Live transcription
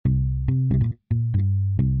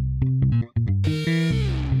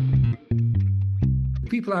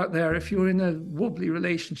people out there, if you're in a wobbly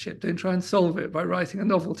relationship, don't try and solve it by writing a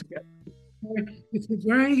novel together.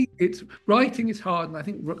 It's writing is hard, and I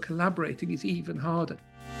think collaborating is even harder.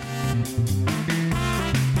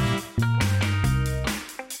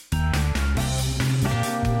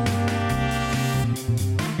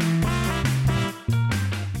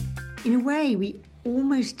 In a way, we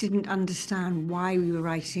almost didn't understand why we were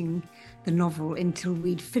writing the novel until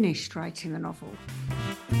we'd finished writing the novel.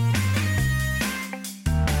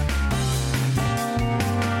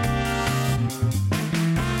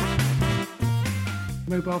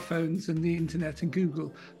 Mobile phones and the internet and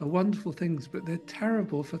Google are wonderful things, but they're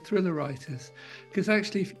terrible for thriller writers. Because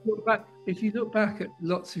actually, if you look back at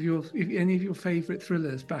any of your favourite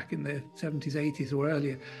thrillers back in the 70s, 80s or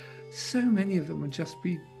earlier, so many of them would just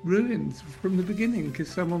be ruined from the beginning because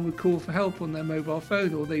someone would call for help on their mobile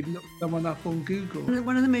phone or they'd look someone up on Google.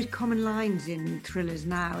 One of the most common lines in thrillers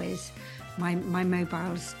now is, my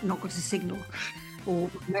mobile's not got a signal.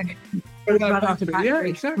 Or yeah,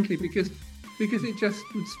 exactly, because it just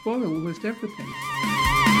would spoil almost everything.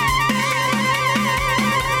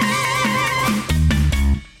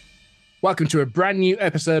 Welcome to a brand new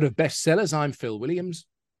episode of Bestsellers. I'm Phil Williams.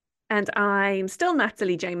 And I'm still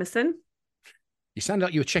Natalie Jameson. You sound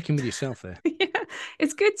like you were checking with yourself there. Yeah,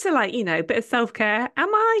 it's good to bit of self-care. Am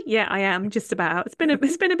I? Yeah, I am, just about. It's been a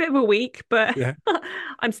bit of a week, but yeah.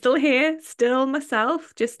 I'm still here, still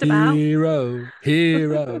myself, just about. Hero.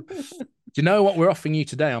 Do you know what we're offering you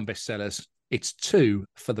today on Bestsellers? It's 2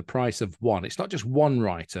 for the price of 1. It's not just one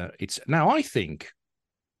writer. Now I think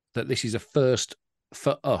that this is a first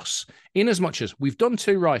for us, in as much as we've done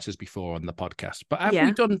 2 writers before on the podcast, but have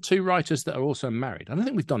we done 2 writers that are also married? I don't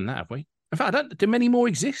think we've done that, have we? In fact, do many more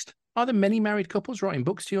exist? Are there many married couples writing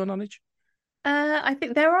books, to your knowledge? I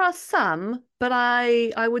think there are some, but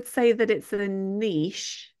I would say that it's a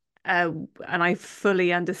niche, and I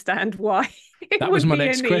fully understand why. That was my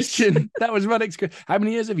next question. That was my next question. How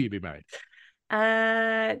many years have you been married?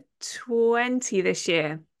 20 this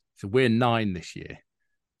year. So we're 9 this year.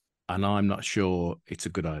 And I'm not sure it's a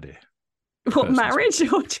good idea. What, marriage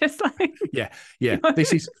or just like... Yeah.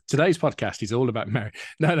 Today's podcast is all about marriage.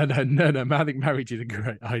 No. I think marriage is a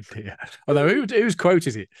great idea. Although whose quote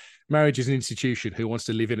is it? Marriage is an institution. Who wants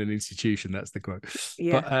to live in an institution? That's the quote.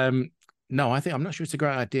 Yeah. But no, I'm not sure it's a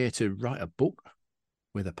great idea to write a book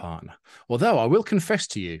with a partner. Although I will confess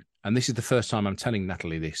to you, and this is the first time I'm telling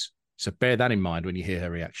Natalie this, so bear that in mind when you hear her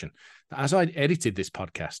reaction. As I edited this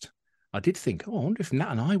podcast, I did think, I wonder if Nat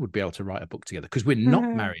and I would be able to write a book together because we're not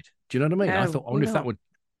married. Do you know what I mean? I thought, I wonder if that would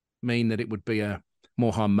mean that it would be a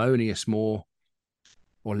more harmonious, or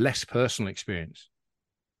less personal experience.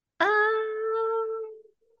 I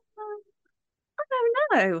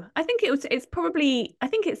don't know. I think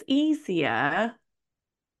it's easier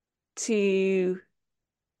to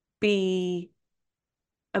be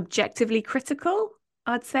objectively critical,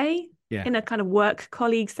 I'd say. Yeah. In a kind of work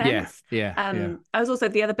colleague sense. Yeah. I was also,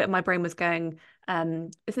 the other bit of my brain was going,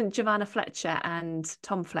 isn't Giovanna Fletcher and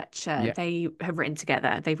Tom Fletcher, they have written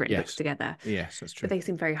together. They've written books together. Yes, that's true. But they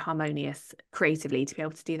seem very harmonious creatively to be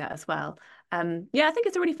able to do that as well. I think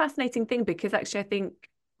it's a really fascinating thing because actually I think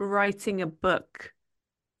writing a book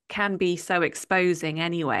can be so exposing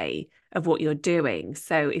anyway of what you're doing.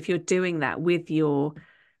 So if you're doing that with your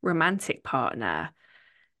romantic partner,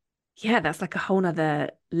 that's like a whole nother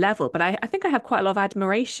level. But I think I have quite a lot of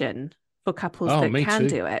admiration for couples that can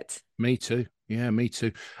do it. Me too. Yeah, me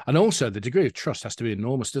too. And also the degree of trust has to be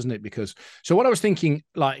enormous, doesn't it? Because, so what I was thinking,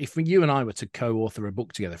 like if you and I were to co-author a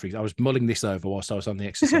book together, I was mulling this over whilst I was on the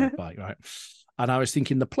exercise bike, right? And I was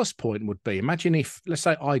thinking the plus point would be, imagine if, let's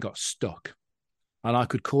say I got stuck and I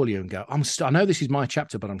could call you and go, I know this is my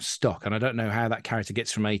chapter, but I'm stuck and I don't know how that character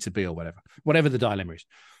gets from A to B or whatever the dilemma is.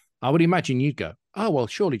 I would imagine you'd go, oh, well,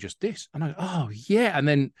 surely just this. And I go, oh, yeah. And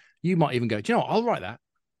then you might even go, do you know what? I'll write that.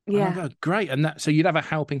 Yeah. And I'll go, great. And so you'd have a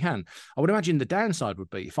helping hand. I would imagine the downside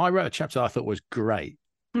would be if I wrote a chapter I thought was great,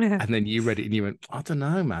 and then you read it and you went, I don't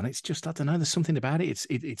know, man. It's just, I don't know. There's something about it.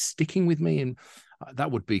 It's sticking with me. And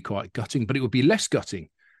that would be quite gutting. But it would be less gutting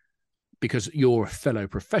because you're a fellow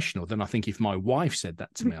professional than I think if my wife said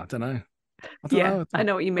that to me. I don't know. I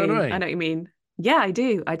know what you mean. I know what you mean. Yeah, I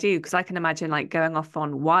do. Because I can imagine like going off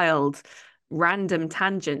on wild, random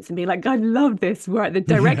tangents and being like, I love this, right? The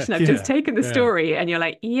direction I've just taken the story. And you're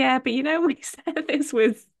like, yeah, but we said this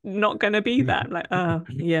was not going to be that. Like, oh,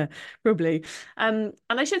 yeah, probably. And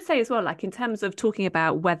I should say as well, like in terms of talking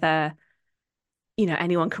about whether,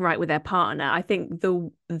 anyone can write with their partner, I think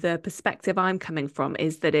the perspective I'm coming from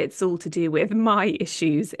is that it's all to do with my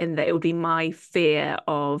issues in that it would be my fear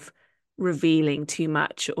of revealing too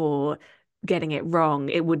much or getting it wrong.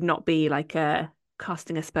 It would not be like a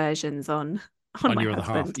casting aspersions on my your other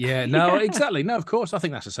half. husband. Yeah, no, exactly. No, of course. I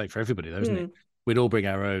think that's the same for everybody, though, isn't it? We'd all bring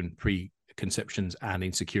our own preconceptions and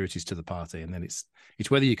insecurities to the party, and then it's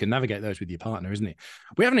whether you can navigate those with your partner, isn't it?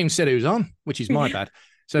 We haven't even said who's on, which is my bad.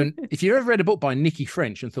 So if you ever read a book by Nicci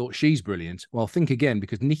French and thought she's brilliant, well, think again,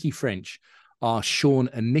 because Nicci French are Sean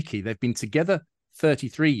and Nicci. They've been together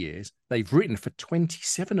 33 years. They've written for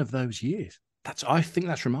 27 of those years. I think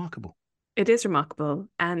that's remarkable. It is remarkable,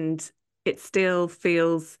 and it still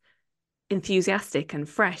feels enthusiastic and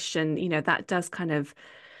fresh, and that does kind of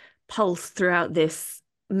pulse throughout this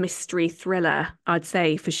mystery thriller, I'd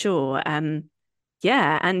say, for sure.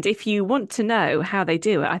 Yeah, and if you want to know how they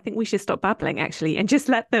do it, I think we should stop babbling, actually, and just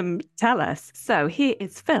let them tell us. So here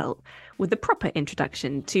is Phil with the proper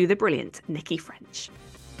introduction to the brilliant Nicci French.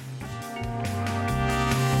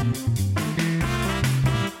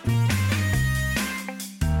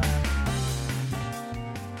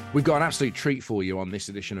 We've got an absolute treat for you on this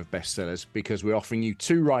edition of Bestsellers, because we're offering you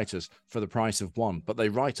 2 writers for the price of 1, but they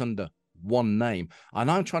write under one name.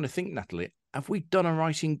 And I'm trying to think, Natalie, have we done a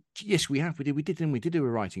writing? Yes, we have. We did do a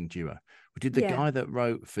writing duo. We did the guy that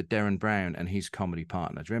wrote for Derren Brown and his comedy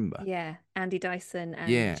partner. Do you remember? Yeah, Andy Dyson and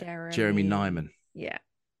Jeremy Nyman. Yeah,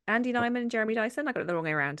 Andy Nyman and Jeremy Dyson. I got it the wrong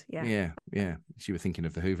way around. Yeah. You were thinking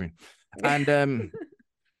of the Hoovering, and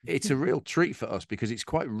it's a real treat for us, because it's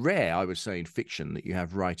quite rare, I would say, in fiction that you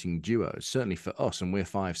have writing duos. Certainly for us, and we're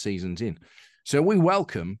 5 seasons in. So we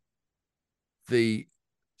welcome the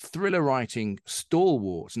thriller writing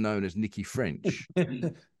stalwarts known as Nicci French,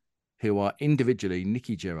 who are individually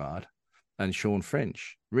Nicky Gerard and Sean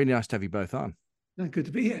French. Really nice to have you both on. Good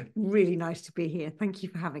to be here. Really nice to be here. Thank you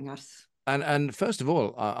for having us. And first of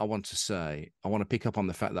all, I want to pick up on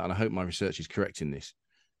the fact that, and I hope my research is correct in this,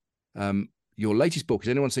 your latest book, Has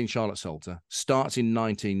Anyone Seen Charlotte Salter?, starts in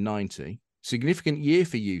 1990. Significant year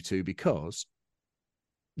for you two, because...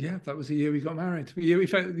 Yeah, that was the year we got married. The year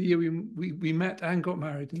we met and got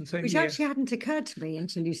married in the same year. Which actually hadn't occurred to me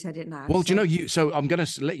until you said it now. Well, do you know, so I'm going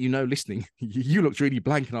to let you know, listening, you looked really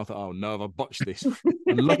blank, and I thought, oh no, have I botched this?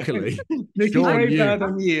 And luckily, Nicci's very bad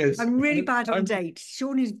on years. I'm really bad on dates.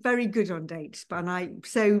 Sean is very good on dates, but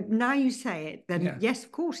so now you say it, then yes,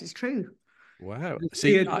 of course, it's true. Wow.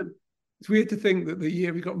 It's weird to think that the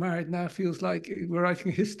year we got married now feels like we're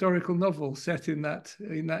writing a historical novel set in that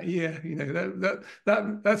year.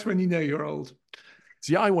 That's when you know you're old.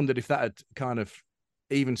 See, I wondered if that had kind of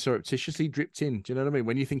even surreptitiously dripped in. Do you know what I mean?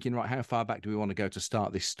 When you're thinking, right, how far back do we want to go to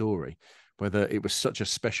start this story? Whether it was such a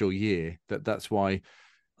special year that's why,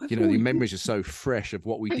 the memories are so fresh of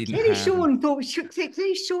what we didn't have. Sean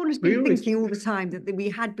has been thinking all the time that we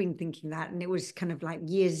had been thinking that, and it was kind of like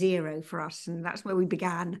year 0 for us, and that's where we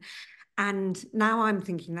began. And now I'm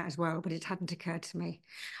thinking that as well, but it hadn't occurred to me.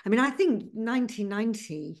 I mean, I think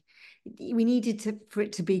 1990, we needed for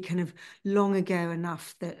it to be kind of long ago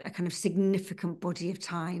enough that a kind of significant body of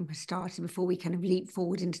time has started before we kind of leap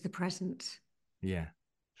forward into the present. Yeah.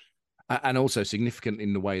 And also significant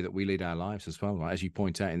in the way that we lead our lives as well, right? As you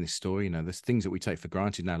point out in this story, there's things that we take for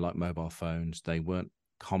granted now, like mobile phones. They weren't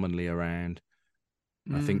commonly around.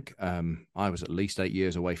 I think I was at least 8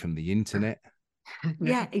 years away from the internet.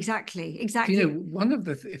 Yeah, exactly. One of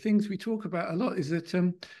the things we talk about a lot is that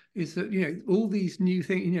all these new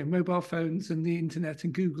things, mobile phones and the internet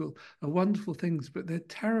and Google are wonderful things, but they're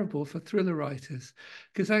terrible for thriller writers,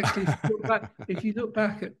 because actually if you look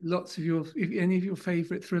back at lots of any of your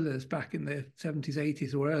favorite thrillers back in the 70s,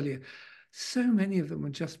 80s or earlier, so many of them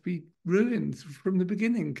would just be ruined from the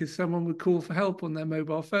beginning because someone would call for help on their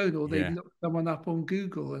mobile phone, or they'd look someone up on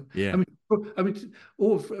Google. And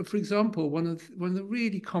or for example, one of the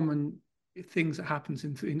really common things that happens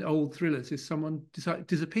in old thrillers is someone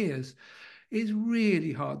disappears. It's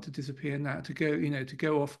really hard to disappear now, to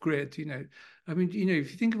go off grid. If you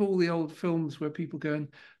think of all the old films where people go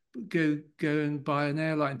and buy an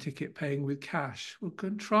airline ticket paying with cash. Well, go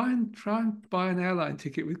and try and buy an airline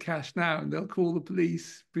ticket with cash now, and they'll call the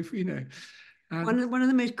police. One of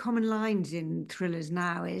the most common lines in thrillers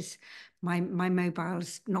now is my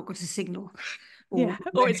mobile's not got a signal. Or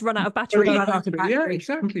it's run out of battery. Yeah,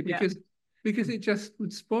 exactly. Because it just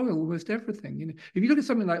would spoil almost everything. If you look at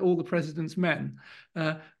something like All the President's Men,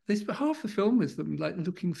 half the film is them like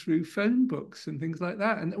looking through phone books and things like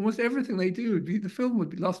that, and almost everything they do the film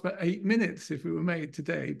would last about 8 minutes if it were made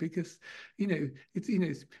today, because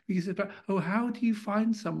it's about how do you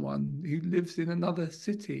find someone who lives in another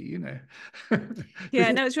city?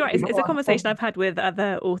 Yeah, no, it's right. It's a conversation I've had with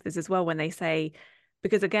other authors as well, when they say,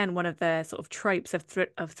 because again, one of the sort of tropes of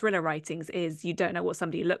thriller writings is you don't know what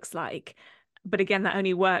somebody looks like. But again, that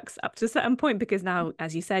only works up to a certain point, because now,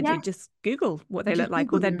 as you said, you just Google what they look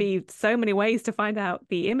like, or there'd be so many ways to find out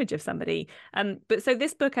the image of somebody. But so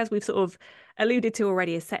this book, as we've sort of alluded to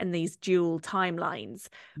already, is set in these dual timelines.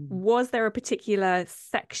 Was there a particular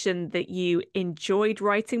section that you enjoyed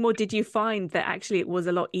writing more? Did you find that actually it was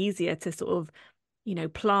a lot easier to sort of, you know,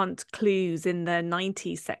 plant clues in the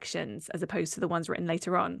 90s sections as opposed to the ones written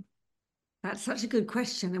later on? That's such a good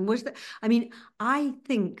question. And was that, I mean, I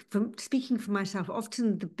think, from speaking for myself,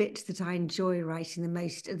 often the bits that I enjoy writing the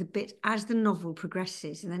most are the bit as the novel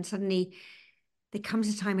progresses, and then suddenly there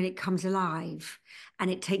comes a time when it comes alive and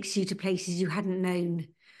it takes you to places you hadn't known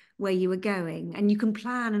where you were going. And you can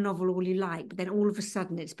plan a novel all you like, but then all of a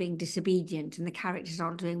sudden it's being disobedient and the characters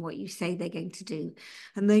aren't doing what you say they're going to do.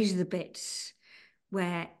 And those are the bits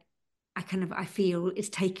where I feel it's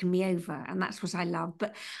taken me over, and that's what I love.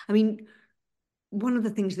 But I mean, one of the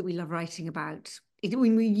things that we love writing about is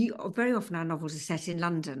very often our novels are set in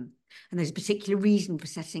London, and there's a particular reason for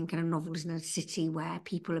setting kind of novels in a city where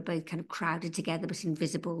people are both kind of crowded together but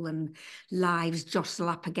invisible, and lives jostle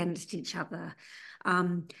up against each other.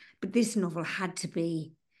 But this novel had to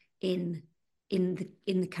be in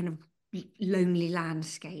the kind of lonely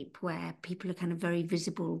landscape where people are kind of very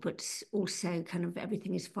visible, but also kind of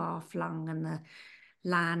everything is far flung and the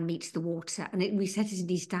land meets the water. And we set it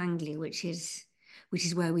in East Anglia, which is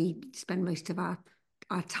where we spend most of our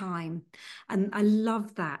time. And I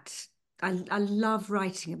love that. I love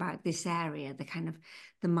writing about this area, the kind of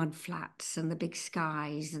the mud flats and the big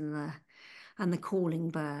skies and the calling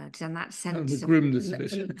birds, and that sense and the grimness of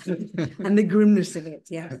it. And the grimness of it,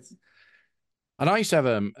 yes. And I used to have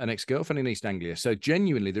an ex-girlfriend in East Anglia. So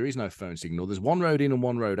genuinely, there is no phone signal. There's one road in and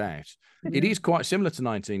one road out. It is quite similar to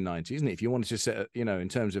 1990, isn't it? If you wanted to set, you know, in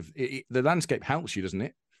terms of the landscape helps you, doesn't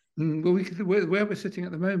it? Well, where we're sitting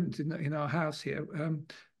at the moment in our house here,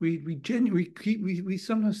 we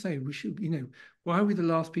sometimes say we should, you know, why are we the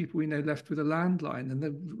last people we know left with a landline? And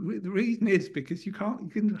the reason is because you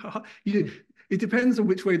know, it depends on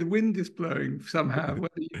which way the wind is blowing somehow, whether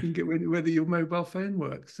you can get whether your mobile phone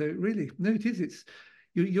works. So really, no, it's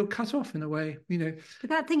you're cut off in a way, you know. But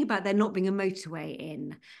that thing about there not being a motorway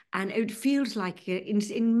in, and it feels like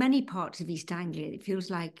in many parts of East Anglia, it feels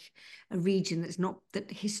like a region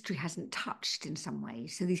that history hasn't touched in some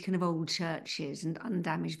ways. So these kind of old churches and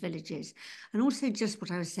undamaged villages, and also just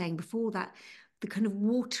what I was saying before, that the kind of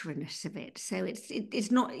wateriness of it. So it's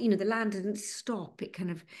not, you know, the land doesn't stop. It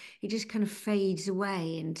just kind of fades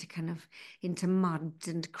away into mud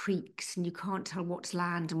and creeks, and you can't tell what's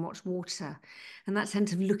land and what's water. And that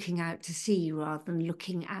sense of looking out to sea rather than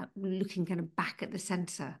looking kind of back at the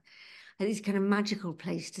centre. And it's a kind of magical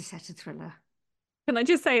place to set a thriller. Can I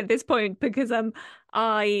just say at this point, because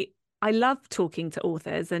I love talking to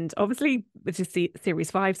authors, and obviously this is series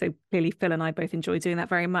 5, so clearly Phil and I both enjoy doing that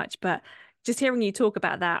very much, but just hearing you talk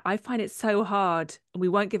about that, I find it so hard. We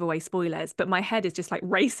won't give away spoilers, but my head is just like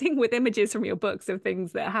racing with images from your books of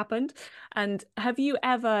things that happened. And have you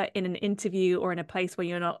ever, in an interview or in a place where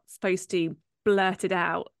you're not supposed to, blurted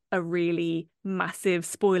out a really massive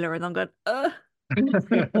spoiler and then gone, ugh?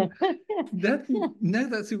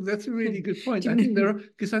 That's a really good point. I think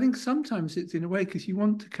because I think sometimes it's in a way because you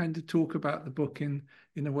want to kind of talk about the book in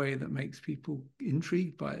a way that makes people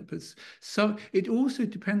intrigued by it. But so it also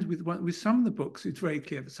depends with some of the books. It's very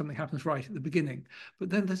clear that something happens right at the beginning. But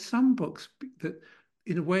then there's some books that,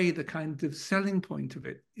 in a way, the kind of selling point of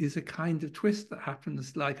it is a kind of twist that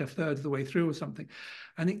happens like a third of the way through or something,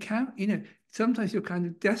 and it can, you know. Sometimes you're kind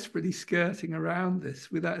of desperately skirting around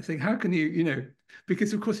this without saying, how can you, you know,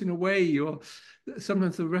 because of course, in a way,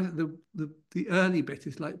 sometimes the early bit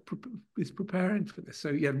is like is preparing for this. So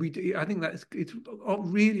yeah, I think it's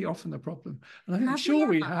really often a problem. And I'm sure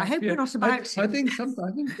we have. I hope we're not about to. I think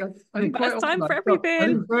quite often. Time for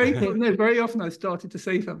everything. Very often I started to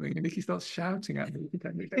say something and Nicci starts shouting at me.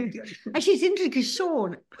 Actually, it's interesting because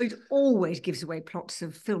Sean always gives away plots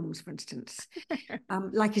of films, for instance,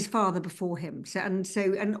 like his father before him. So and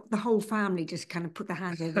the whole family just kind of put their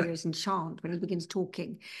hands over ears and chant when he begins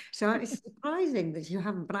talking. So it's surprising that you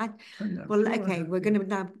haven't. But we're going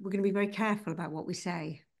to be very careful about what we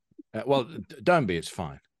say. Well, don't be. It's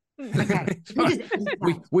fine. Okay.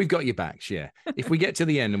 We've got your backs, yeah. If we get to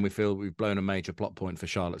the end and we feel we've blown a major plot point for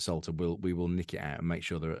Charlotte Salter, we will nick it out and make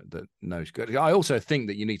sure that knows good. I also think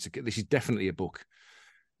that you need to. This is definitely a book,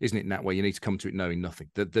 isn't it, Nat? Where you need to come to it knowing nothing.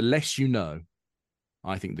 The less you know,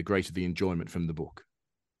 I think the greater the enjoyment from the book.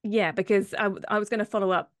 Yeah, because I was going to follow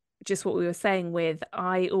up just what we were saying with,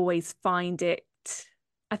 I always find it,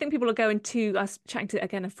 I think people are going to, I was chatting to,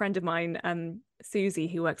 again, a friend of mine, Susie,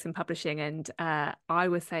 who works in publishing, and I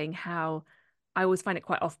was saying how I always find it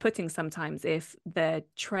quite off-putting sometimes if the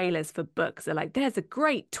trailers for books are like, there's a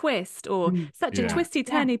great twist or such a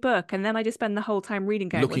twisty-turny book, and then I just spend the whole time reading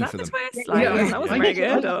going, looking was that for the them. twist? That wasn't very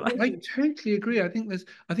good. I totally agree. I think that's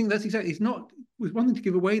exactly, it's not with wanting to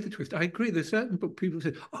give away the twist. I agree. There's certain book people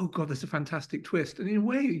say, oh God, there's a fantastic twist. And in a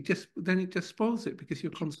way, then it just spoils it because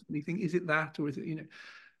you're constantly thinking, is it that or is it,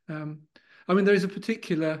 I mean, there is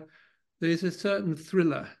a certain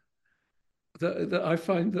thriller that I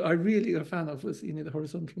find that I really a fan of was, The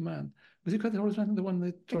Horizontal Man. Was it called The Horizontal Man, the one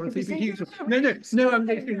that Dorothy Hughes? No. I'm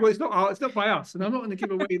thinking, well, it's not by us, and I'm not going to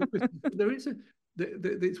give away the. There is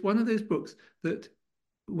it's one of those books that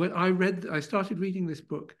when I started reading this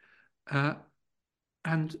book,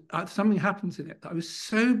 and something happens in it that I was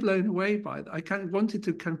so blown away by that I kind of wanted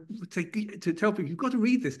to to tell people, you've got to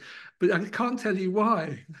read this, but I can't tell you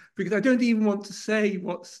why, because I don't even want to say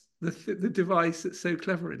what's the device that's so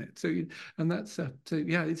clever in it. So, and that's it's a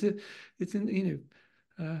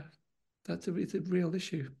real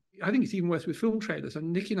issue. I think it's even worse with film trailers.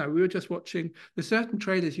 And Nicci and I, we were just watching. There's certain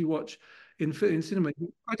trailers you watch in cinema.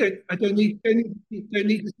 I don't need to see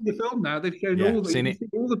the film now. They've shown all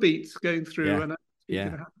the beats going through, and going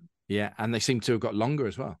to happen. Yeah, and they seem to have got longer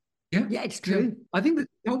as well. Yeah, it's true. Yeah. I think the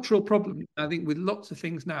cultural problem, with lots of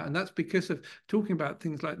things now, and that's because of talking about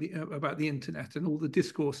things like about the internet and all the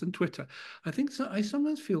discourse and Twitter. I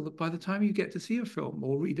sometimes feel that by the time you get to see a film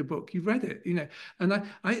or read a book, you've read it, And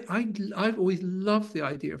I've always loved the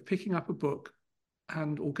idea of picking up a book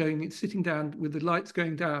or sitting down with the lights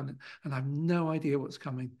going down, and I have no idea what's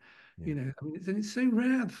coming. It's so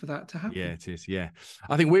rare for that to happen. Yeah, it is. Yeah,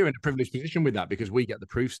 I think we're in a privileged position with that because we get the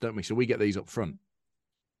proofs, don't we? So we get these up front.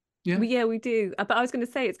 Yeah, we do. But I was going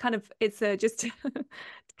to say, it's just to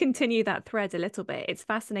continue that thread a little bit. It's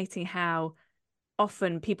fascinating how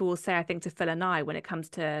often people will say, I think, to Phil and I, when it comes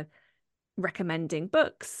to recommending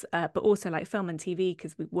books, but also like film and TV,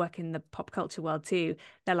 because we work in the pop culture world too.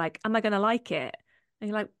 They're like, am I going to like it? And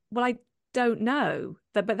you're like, well, I don't know.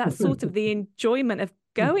 But that's sort of the enjoyment of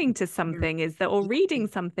going to something or reading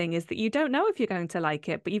something is that you don't know if you're going to like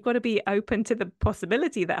it, but you've got to be open to the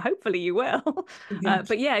possibility that hopefully you will.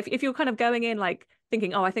 But yeah, if you're kind of going in like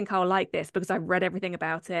thinking, oh, I think I'll like this because I've read everything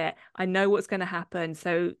about it, I know what's going to happen.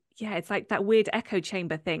 So yeah, it's like that weird echo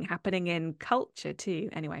chamber thing happening in culture too.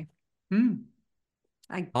 Anyway.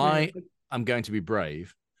 I am going to be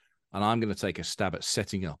brave and I'm going to take a stab at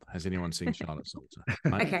setting up. Has anyone seen Charlotte Salter?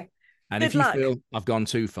 Right? Okay. And if you feel I've gone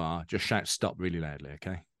too far, just shout stop really loudly,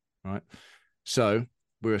 okay? Right. So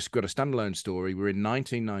we've got a standalone story. We're in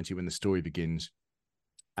 1990 when the story begins,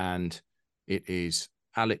 and it is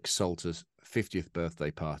Alex Salter's 50th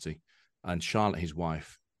birthday party, and Charlotte, his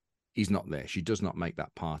wife, is not there. She does not make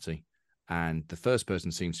that party, and the first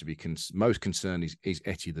person seems to be most concerned is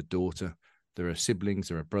Etty, the daughter. There are siblings,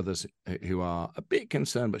 there are brothers who are a bit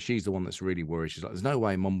concerned, but she's the one that's really worried. She's like, there's no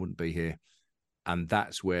way Mum wouldn't be here. And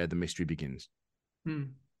that's where the mystery begins.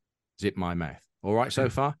 Zip my mouth. All right, so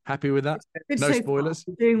far? Happy with that? No spoilers?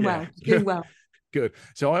 Doing well. Doing well. Good.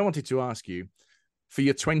 So I wanted to ask you, for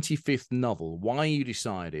your 25th novel, why you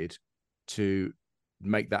decided to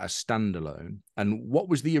make that a standalone, and what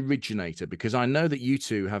was the originator? Because I know that you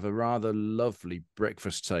two have a rather lovely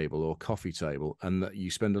breakfast table or coffee table, and that you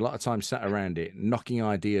spend a lot of time sat around it, knocking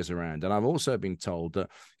ideas around. And I've also been told that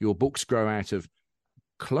your books grow out of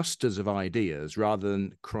clusters of ideas rather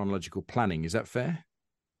than chronological planning. Is that fair?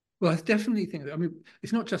 Well, I definitely think that. I mean,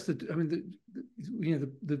 it's not just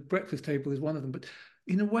the breakfast table is one of them, but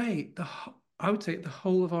in a way, I would say the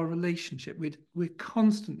whole of our relationship, we're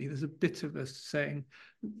constantly, there's a bit of us saying,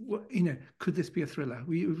 could this be a thriller?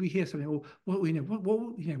 We hear something, or what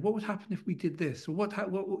would happen if we did this, or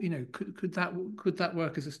could that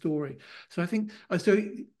work as a story? So I think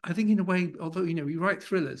in a way, although we write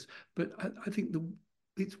thrillers, but I think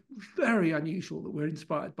it's very unusual that we're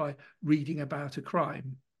inspired by reading about a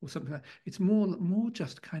crime or something like that. It's more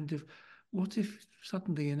just kind of, what if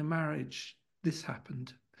suddenly in a marriage this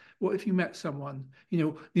happened? What if you met someone,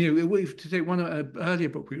 to take one earlier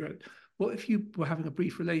book we wrote, what if you were having a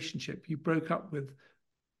brief relationship, you broke up with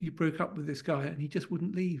this guy and he just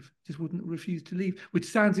wouldn't leave, refuse to leave, which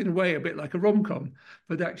sounds in a way a bit like a rom-com,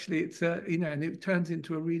 but actually it's and it turns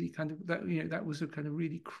into a really kind of that was a kind of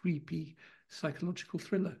really creepy psychological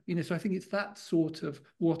thriller, so I think it's that sort of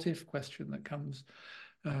what if question that comes.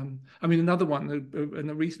 I mean, another one in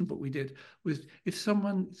a recent book we did was, if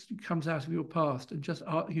someone comes out of your past and just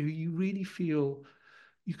you really feel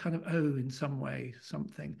you kind of owe in some way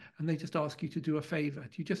something, and they just ask you to do a favor,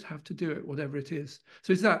 you just have to do it, whatever it is.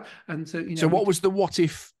 So it's that. And so so what was the what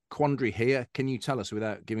if quandary here? Can you tell us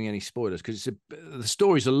without giving any spoilers? Because the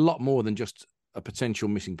story's a lot more than just a potential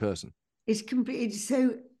missing person. It's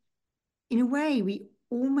so, in a way, we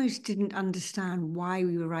almost didn't understand why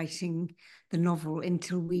we were writing the novel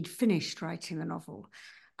until we'd finished writing the novel.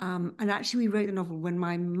 And actually, we wrote the novel when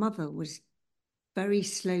my mother was very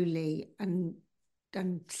slowly and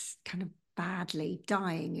kind of badly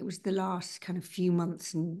dying. It was the last kind of few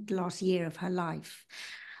months and the last year of her life.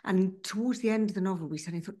 And towards the end of the novel, we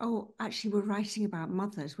suddenly thought, oh, actually, we're writing about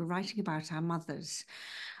mothers. We're writing about our mothers.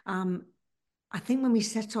 I think when we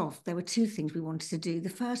set off, there were two things we wanted to do. The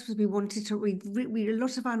first was we wanted to read a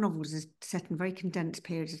lot of our novels are set in very condensed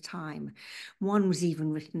periods of time. One was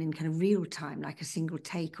even written in kind of real time, like a single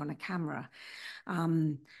take on a camera,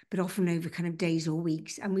 but often over kind of days or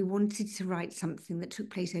weeks. And we wanted to write something that took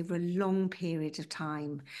place over a long period of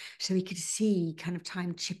time, so we could see kind of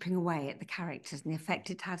time chipping away at the characters and the effect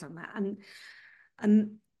it had on that.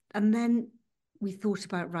 And then we thought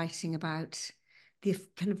about writing about the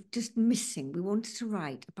kind of just missing. We wanted to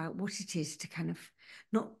write about what it is to kind of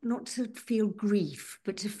not to feel grief,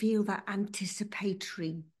 but to feel that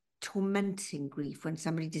anticipatory, tormenting grief when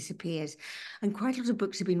somebody disappears. And quite a lot of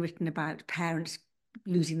books have been written about parents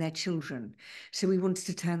losing their children. So we wanted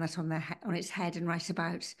to turn that on its head and write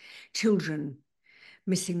about children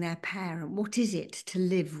missing their parent. What is it to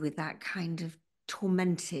live with that kind of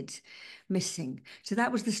tormented missing? So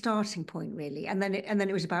that was the starting point, really. And then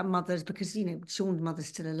it was about mothers, because, you know, Sean's mother's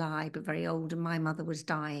still alive but very old, and my mother was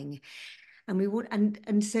dying. And we would, and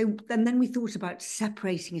then we thought about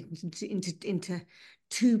separating it into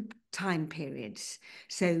two time periods.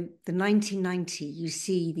 So the 1990, you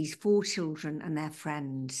see these four children and their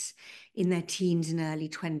friends in their teens and early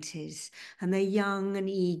 20s, and they're young and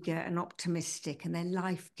eager and optimistic, and their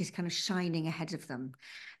life is kind of shining ahead of them.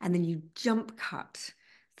 And then you jump cut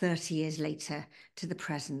 30 years later to the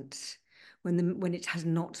present, when it has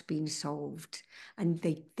not been solved, and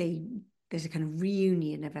there's a kind of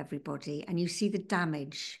reunion of everybody, and you see the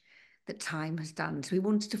damage that time has done. So we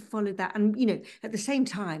wanted to follow that. And, you know, at the same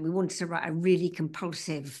time, we wanted to write a really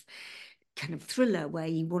compulsive kind of thriller where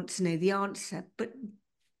you want to know the answer, but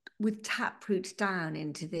with taproots down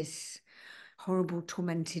into this horrible,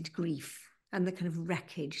 tormented grief and the kind of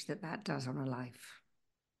wreckage that does on a life.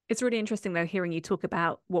 It's really interesting, though, hearing you talk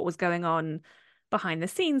about what was going on behind the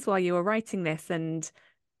scenes while you were writing this. And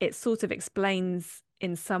it sort of explains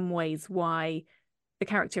in some ways why the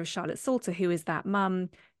character of Charlotte Salter, who is that mum,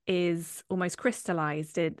 is almost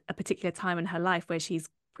crystallized at a particular time in her life where she's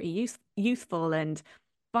pretty youthful and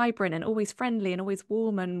vibrant and always friendly and always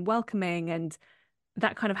warm and welcoming, and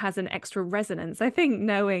that kind of has an extra resonance. I think,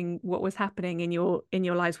 knowing what was happening in your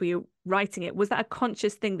lives where you're writing it, was that a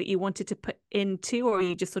conscious thing that you wanted to put into, or are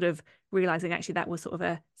you just sort of realizing actually that was sort of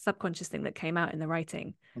a subconscious thing that came out in the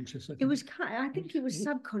writing? It was I think it was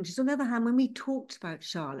subconscious. On the other hand, when we talked about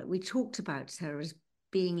Charlotte, we talked about her as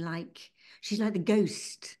being like, she's like the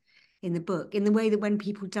ghost in the book, in the way that when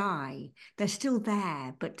people die, they're still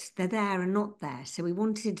there, but they're there and not there. So we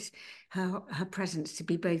wanted her presence to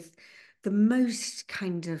be both the most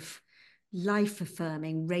kind of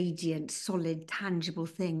life-affirming, radiant, solid, tangible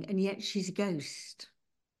thing, and yet she's a ghost.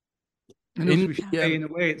 And also, we should say, in a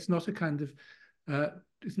way, it's not a kind of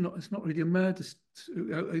it's not really a murder.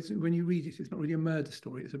 When you read it, it's not really a murder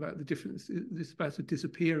story. It's about the difference. It's about a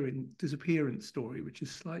disappearance story, which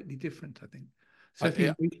is slightly different, I think. So I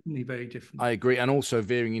think very different. I agree, and also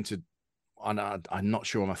veering into, I'm not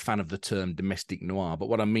sure I'm a fan of the term domestic noir, but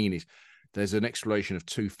what I mean is there's an exploration of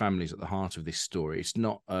two families at the heart of this story. It's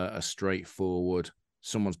not a straightforward,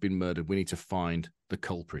 someone's been murdered, we need to find the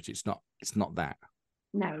culprit. It's not that.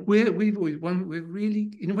 No, we're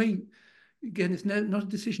really, in a way, again, it's not a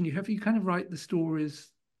decision you have. You kind of write the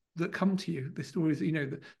stories that come to you, the stories, you know,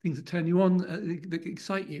 the things that turn you on, that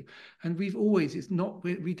excite you. And we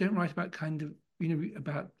don't write about kind of, you know,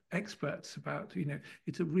 about experts, about, you know,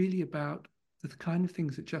 it's really about the kind of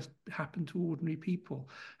things that just happen to ordinary people.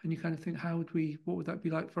 And you kind of think, what would that be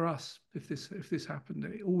like for us if this happened?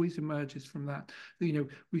 It always emerges from that. You know,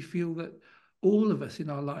 we feel that all of us in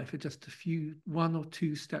our life are just one or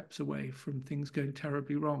two steps away from things going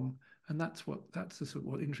terribly wrong. And that's the sort of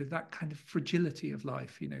what interests, that kind of fragility of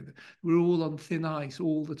life, you know, that we're all on thin ice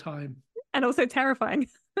all the time. And also terrifying.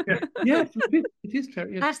 Yeah, it is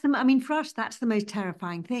terrifying. Yeah. For us, that's the most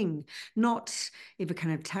terrifying thing. Not if a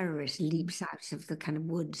kind of terrorist leaps out of the kind of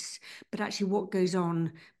woods, but actually what goes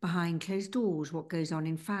on behind closed doors, what goes on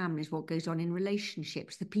in families, what goes on in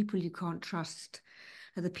relationships. The people you can't trust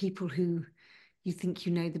are the people who you think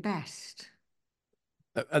you know the best.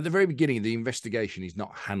 At the very beginning, the investigation is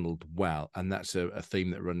not handled well, and that's a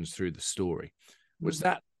theme that runs through the story. Was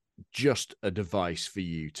that just a device for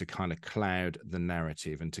you to kind of cloud the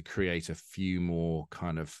narrative and to create a few more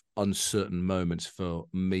kind of uncertain moments for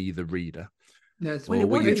me, the reader? Yes. Well, it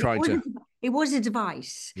was a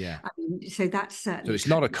device. Yeah. I mean, so that's certainly. So it's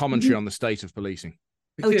not a commentary on the state of policing.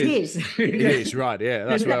 It is. It is, right. Yeah,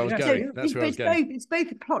 that's where I was going. That's where I was going. It's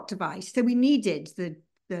both a plot device. So we needed the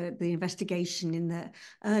investigation in the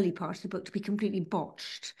early part of the book to be completely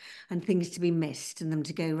botched and things to be missed and them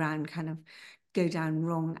to go down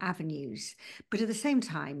wrong avenues. But at the same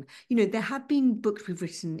time, there have been books we've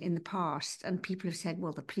written in the past and people have said,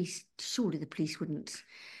 well, surely the police wouldn't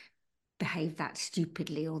behave that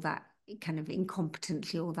stupidly or that kind of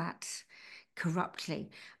incompetently or that corruptly.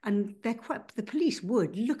 And the police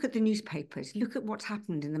would look at the newspapers, look at what's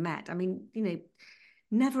happened in the Met. I mean,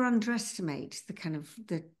 never underestimate the kind of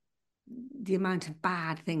the amount of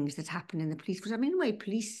bad things that happen in the police force. I mean, in a way,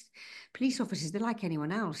 police officers, they're like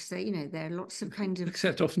anyone else. There are lots of kind of,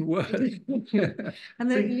 except often worse. And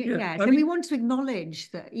so we want to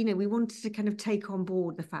acknowledge that, we wanted to kind of take on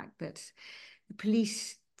board the fact that the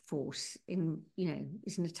police force is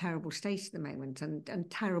in a terrible state at the moment, and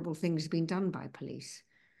terrible things have been done by police.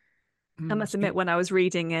 I must admit, when I was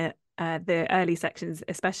reading it, the early sections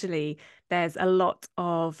especially, there's a lot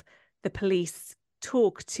of the police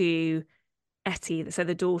talk to Etty, so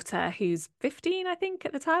the daughter who's 15, I think,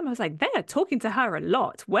 at the time. I was like, they're talking to her a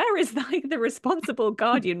lot. Where is the responsible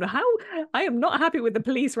guardian? I am not happy with the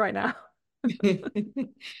police right now.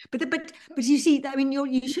 but you see, I mean,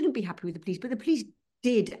 you shouldn't be happy with the police, but the police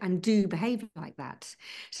did and do behave like that.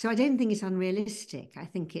 So I don't think it's unrealistic. I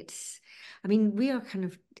think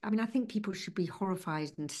I think people should be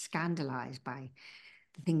horrified and scandalized by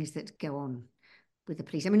the things that go on with the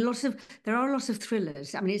police. I mean, there are lots of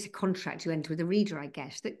thrillers. I mean, it's a contract you enter with a reader, I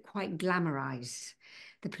guess, that quite glamorize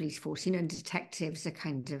the police force. Detectives are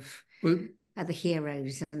kind of are the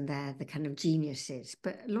heroes and they're the kind of geniuses.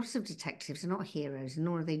 But lots of detectives are not heroes,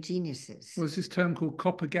 nor are they geniuses. Well, there's this term called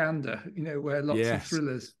propaganda, where lots of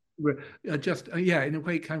thrillers are just, in a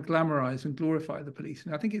way, kind of glamorize and glorify the police.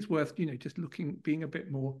 And I think it's worth, just being a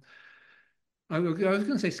bit more. I was going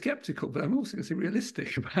to say skeptical, but I'm also going to say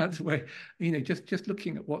realistic about the way, just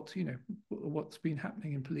looking at what's been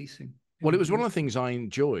happening in policing. Well, it was one of the things I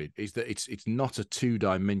enjoyed is that it's not a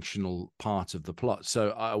two-dimensional part of the plot.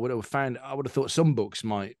 So I would have thought some books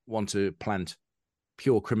might want to plant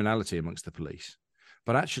pure criminality amongst the police.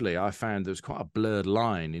 But actually, I found there was quite a blurred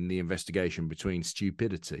line in the investigation between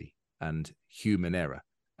stupidity and human error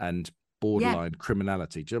and borderline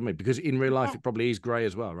criminality. Do you know what I mean? Because in real life, it probably is grey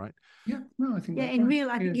as well, right? Yeah, no, I think. Yeah, in real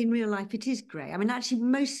life, it is grey. I mean, actually,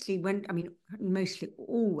 mostly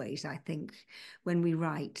always, I think, when we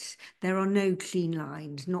write, there are no clean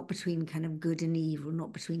lines, not between kind of good and evil,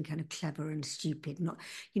 not between kind of clever and stupid, not,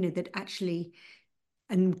 that actually.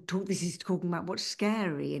 And this is talking about what's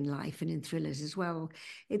scary in life and in thrillers as well.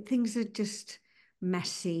 Things are just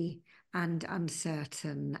messy and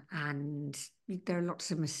uncertain, and there are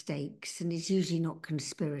lots of mistakes, and it's usually not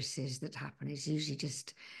conspiracies that happen. It's usually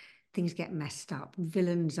just things get messed up.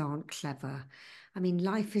 Villains aren't clever. I mean,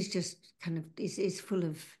 life is just kind of is full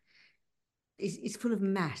of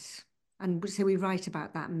mess. And so we write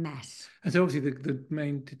about that mess. And so obviously the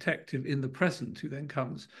main detective in the present, who then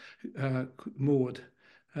comes, Maud,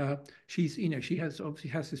 she's, she obviously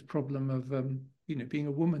has this problem of, being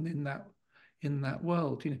a woman in that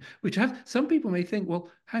world, which some people may think, well,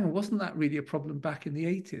 hang on, wasn't that really a problem back in the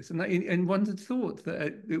 80s? And one had thought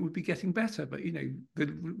that it would be getting better, but the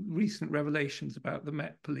recent revelations about the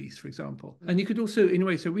Met Police, for example, and you could also, in a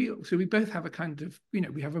way, so we both have a kind of,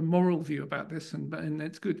 we have a moral view about this, and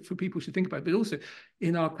it's good for people to think about it, but also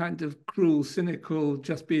in our kind of cruel, cynical,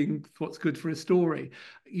 just being what's good for a story,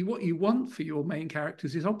 what you want for your main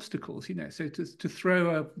characters is obstacles, so to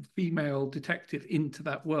throw a female detective into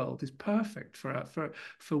that world is perfect for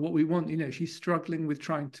what we want. She's struggling with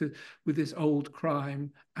with this old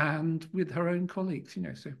crime and with her own colleagues,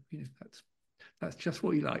 so that's just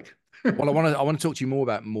what you like. Well, I want to talk to you more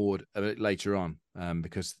about Maud a bit later on,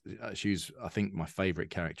 because she's, I think, my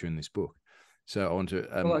favorite character in this book. So I want to.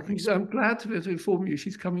 I'm glad to be able to inform you.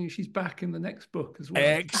 She's coming. She's back in the next book as well.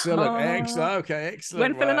 Excellent, excellent. Okay,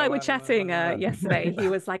 excellent. When Phil and I were chatting yesterday, he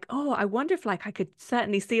was like, "Oh, I wonder if I could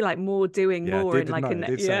certainly see more doing more in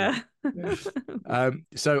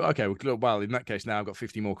So okay, well, in that case, now I've got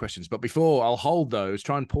 50 more questions. But before I'll hold those,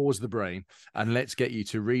 try and pause the brain, and let's get you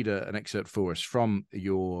to read an excerpt for us from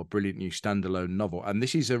your brilliant new standalone novel. And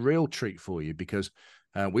this is a real treat for you because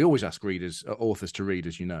we always ask authors to read,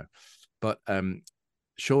 as you know. But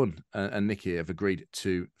Sean and Nicci have agreed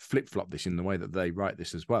to flip-flop this in the way that they write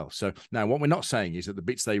this as well. So now what we're not saying is that the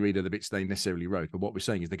bits they read are the bits they necessarily wrote, but what we're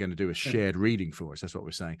saying is they're going to do a shared reading for us. That's what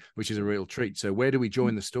we're saying, which is a real treat. So where do we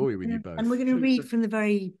join the story with you both? And we're going to read from the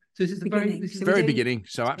very very beginning.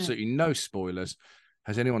 So absolutely no spoilers.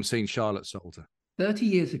 Has anyone seen Charlotte Salter? 30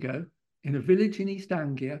 years ago, in a village in East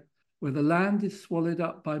Anglia, where the land is swallowed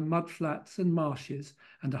up by mudflats and marshes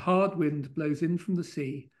and a hard wind blows in from the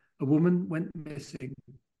sea, a woman went missing.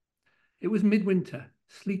 It was midwinter,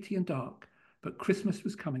 sleety and dark, but Christmas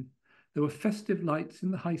was coming. There were festive lights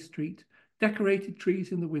in the high street, decorated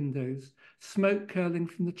trees in the windows, smoke curling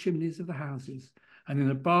from the chimneys of the houses, and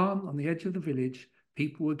in a barn on the edge of the village,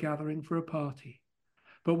 people were gathering for a party.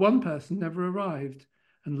 But one person never arrived,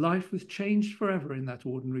 and life was changed forever in that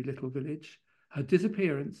ordinary little village. Her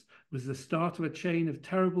disappearance was the start of a chain of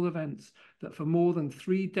terrible events that for more than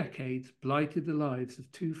 3 decades blighted the lives of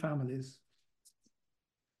 2 families.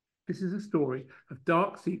 This is a story of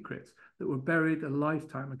dark secrets that were buried a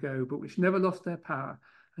lifetime ago, but which never lost their power,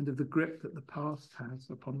 and of the grip that the past has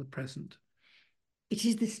upon the present. It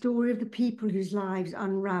is the story of the people whose lives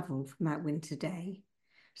unravelled from that winter day.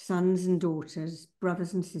 Sons and daughters,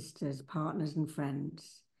 brothers and sisters, partners and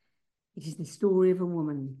friends. It is the story of a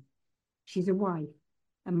woman. She's a wife,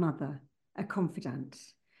 a mother, a confidant.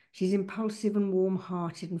 She's impulsive and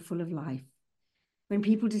warm-hearted and full of life. When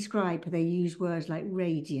people describe her, they use words like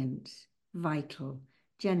radiant, vital,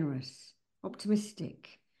 generous,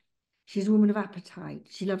 optimistic. She's a woman of appetite.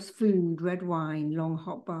 She loves food, red wine, long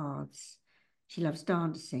hot baths. She loves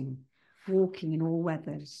dancing, walking in all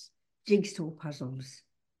weathers, jigsaw puzzles,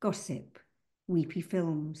 gossip, weepy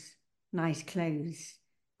films, nice clothes,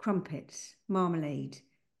 crumpets, marmalade,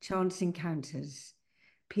 chance encounters,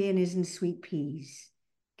 peonies and sweet peas,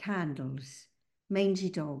 candles, mangy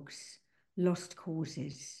dogs, lost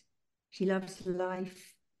causes. She loves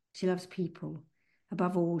life. She loves people.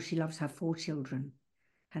 Above all, she loves her 4 children.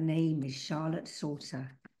 Her name is Charlotte Salter.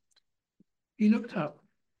 He looked up.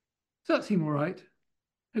 Does that seem all right?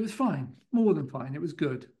 It was fine, more than fine. It was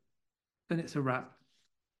good. Then it's a wrap.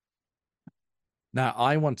 Now,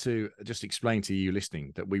 I want to just explain to you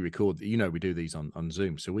listening that we record, we do these on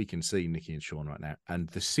Zoom, so we can see Nicci and Sean right now. And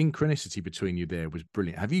the synchronicity between you there was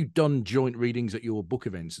brilliant. Have you done joint readings at your book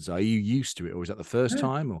events? Are you used to it, or is that the first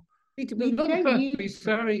time? Or we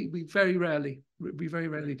very rarely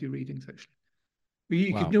do readings, actually.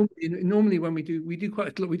 Normally when we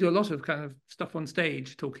do a lot of kind of stuff on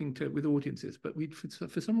stage, talking with audiences, but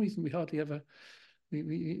for some reason we hardly ever.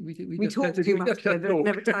 We talk too much.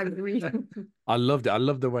 Never time to read. I loved it. I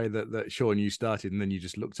loved the way that Sean, you started and then you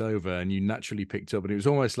just looked over and you naturally picked up, and it was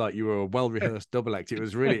almost like you were a well-rehearsed double act. I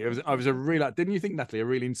was a real, didn't you think, Natalie, a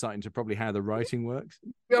real insight into probably how the writing works?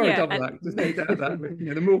 We are a double act. There's no doubt that.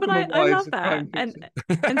 The more I love that.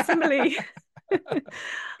 And similarly,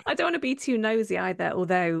 I don't want to be too nosy either,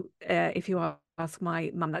 although if you ask my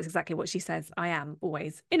mum, that's exactly what she says. I am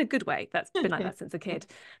always, in a good way. That's been like that since a kid.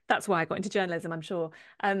 That's why I got into journalism, I'm sure.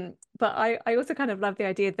 But I also kind of love the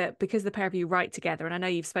idea that because the pair of you write together, and I know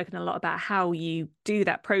you've spoken a lot about how you do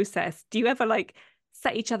that process, do you ever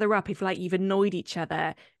set each other up if you've annoyed each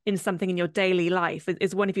other in something in your daily life?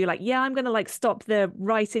 Is one of you yeah, I'm going to stop the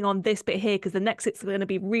writing on this bit here because the next bit's going to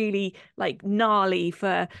be really gnarly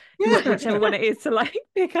for whichever one it is to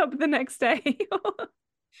pick up the next day?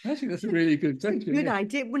 I think that's a really good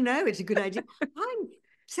idea. Well, no, it's a good idea.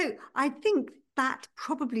 So I think that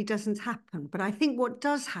probably doesn't happen, but I think what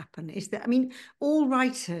does happen is that, all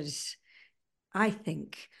writers, I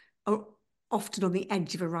think, are often on the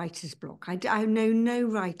edge of a writer's block. I know no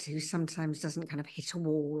writer who sometimes doesn't kind of hit a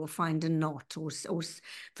wall or find a knot, or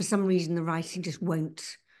for some reason the writing just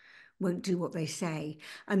won't do what they say.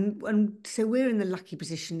 And so we're in the lucky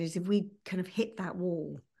position is if we kind of hit that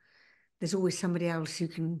wall, there's always somebody else who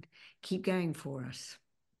can keep going for us.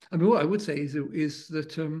 What I would say is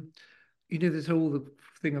that there's all the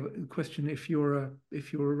thing of the question: if you're a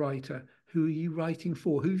writer, who are you writing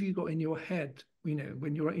for? Who have you got in your head?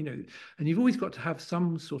 When you're, and you've always got to have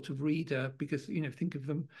some sort of reader, because think of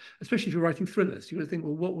them, especially if you're writing thrillers, you've got to think,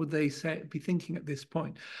 well, what would they be thinking at this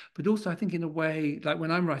point? But also, I think in a way, like when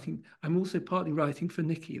I'm writing, I'm also partly writing for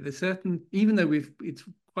Nicci. There's certain, even though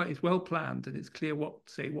it's well planned and it's clear what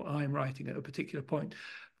I'm writing at a particular point,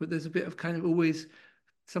 but there's a bit of kind of always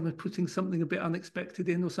someone putting something a bit unexpected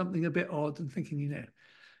in, or something a bit odd, and thinking,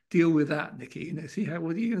 deal with that, Nicci.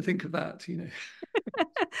 What are you going to think of that?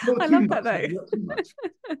 I love that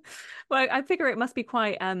though. Well, I figure it must be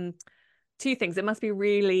quite 2 things. It must be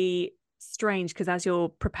really strange because as you're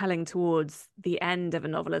propelling towards the end of a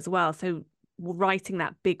novel as well, so writing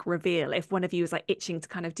that big reveal, if one of you is like itching to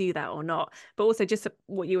kind of do that or not. But also just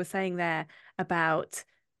what you were saying there about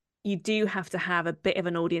you do have to have a bit of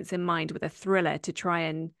an audience in mind with a thriller to try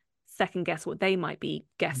and second guess what they might be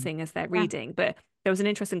guessing as they're reading. But there was an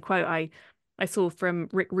interesting quote I saw from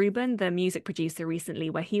Rick Rubin, the music producer,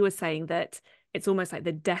 recently, where he was saying that it's almost like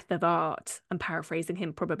the death of art. I'm paraphrasing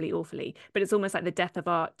him probably awfully, but it's almost like the death of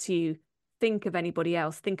art to think of anybody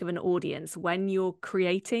else, think of an audience when you're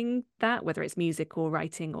creating that, whether it's music or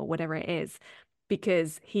writing or whatever it is,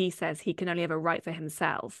 because he says he can only ever write for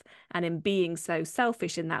himself. And in being so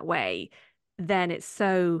selfish in that way, then it's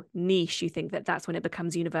so niche, you think that that's when it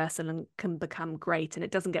becomes universal and can become great, and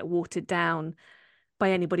it doesn't get watered down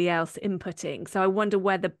by anybody else inputting. So I wonder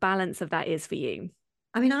where the balance of that is for you.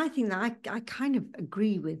 I mean, I think that I kind of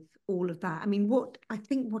agree with all of that. I mean, what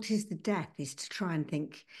is the death is to try and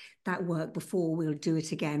think that worked before, we'll do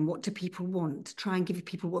it again. What do people want? Try and give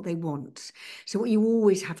people what they want. So what you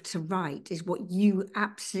always have to write is what you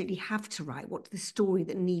absolutely have to write. What's the story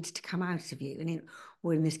that needs to come out of you?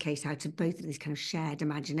 Or in this case, out of both of this kind of shared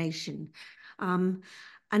imagination. And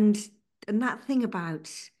that thing about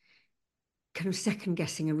kind of second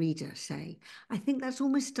guessing a reader, say, I think that's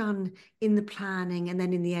almost done in the planning and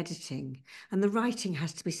then in the editing. And the writing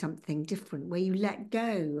has to be something different, where you let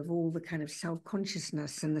go of all the kind of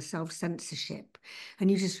self-consciousness and the self-censorship. And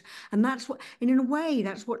that's what, and in a way,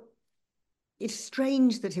 that's what, it's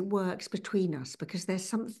strange that it works between us, because there's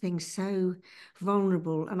something so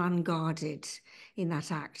vulnerable and unguarded in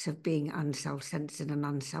that act of being unself-censored and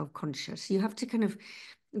unself-conscious. You have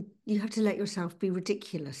to let yourself be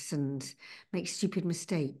ridiculous and make stupid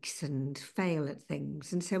mistakes and fail at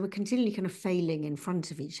things. And so we're continually kind of failing in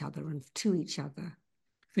front of each other and to each other.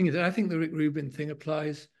 Thing is, I think the Rick Rubin thing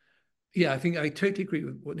applies. Yeah, I think I totally agree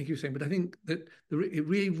with what Nicci was saying, but I think that it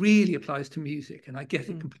really, really applies to music, and I get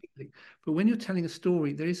it completely. But when you're telling a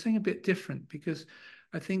story, there is something a bit different, because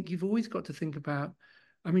I think you've always got to think about,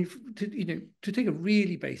 I mean, to take a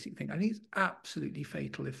really basic thing, I think it's absolutely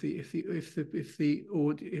fatal if the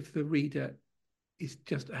reader is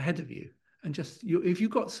just ahead of you, and if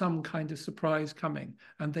you've got some kind of surprise coming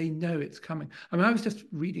and they know it's coming. I mean, I was just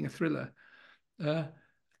reading a thriller,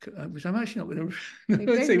 which I'm actually not going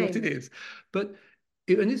to say what it is, but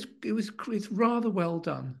it's rather well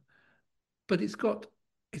done, but it's got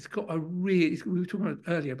a really, we were talking about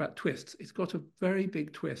earlier about twists. It's got a very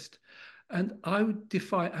big twist. And I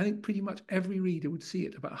think pretty much every reader would see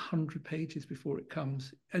it about 100 pages before it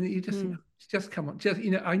comes. And you just think, just come on,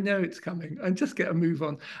 I know it's coming, and just get a move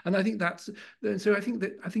on. And I think so I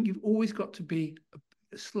think you've always got to be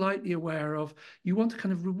slightly aware of, you want to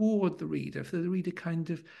kind of reward the reader. If the reader kind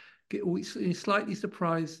of slightly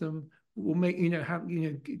surprise them, or make, and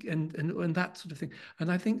that sort of thing. And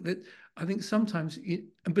I think sometimes,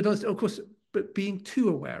 but of course, but being too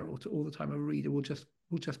aware all the time of a reader will just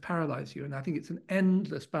paralyze you. And I think it's an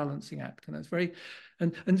endless balancing act, and that's very,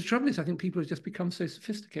 and the trouble is, I think people have just become so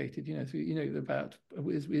sophisticated, about,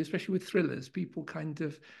 especially with thrillers, people kind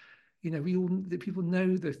of, people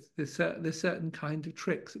know that there's certain kind of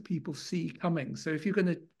tricks that people see coming. So if you're going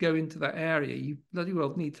to go into that area, you bloody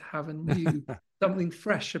well need to have a new something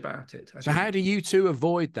fresh about it. So how do you two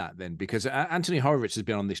avoid that then? Because Anthony Horowitz has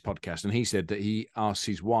been on this podcast, and he said that he asks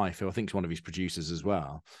his wife, who I think is one of his producers as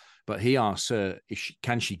well, but he asks her,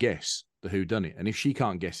 can she guess the whodunit? And if she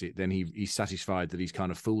can't guess it, then he's satisfied that he's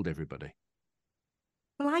kind of fooled everybody.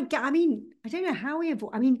 Well, I mean, I don't know how we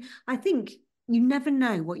avoid. I mean, I think you never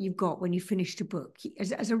know what you've got when you finished a book.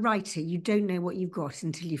 As a writer, you don't know what you've got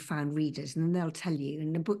until you've found readers, and then they'll tell you,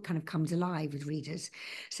 and the book kind of comes alive with readers.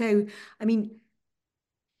 So, I mean,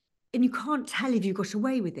 and you can't tell if you got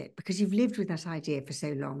away with it, because you've lived with that idea for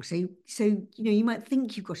so long. So you might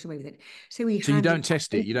think you've got away with it. So you don't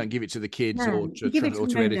test it. You don't give it to the kids or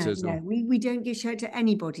to editors. No. We don't show it to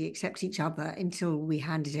anybody except each other until we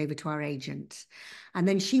hand it over to our agent, and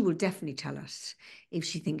then she will definitely tell us if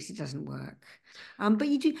she thinks it doesn't work. But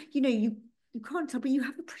you do, you can't tell, but you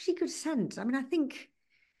have a pretty good sense. I mean, I think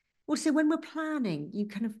also when we're planning, you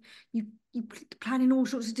plan in all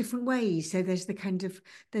sorts of different ways. So there's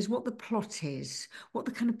there's what the plot is, what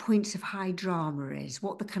the kind of points of high drama is,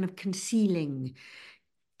 what the kind of concealing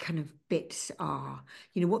kind of bits are,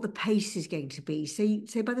 what the pace is going to be.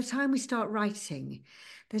 So by the time we start writing,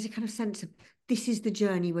 there's a kind of sense of, this is the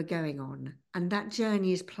journey we're going on. And that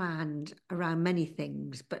journey is planned around many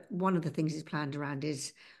things, but one of the things it's planned around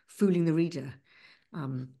is fooling the reader.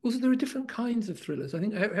 Also, there are different kinds of thrillers. I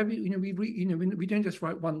think we don't just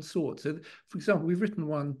write one sort. So, for example, we've written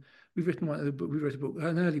one we've written we wrote a book,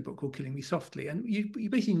 an early book called Killing Me Softly, and you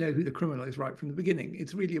basically know who the criminal is right from the beginning.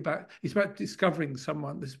 It's about discovering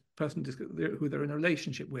this person who they're in a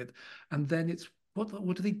relationship with, and then it's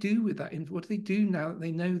what do they do with that? What do they do now that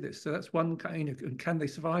they know this? So that's one kind of, and can they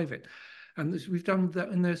survive it? And we've done that,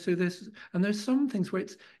 and there's some things where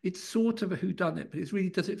it's sort of a whodunit, but it's really,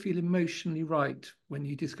 does it feel emotionally right when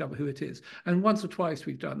you discover who it is? And once or twice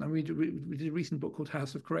we've done, and we did a recent book called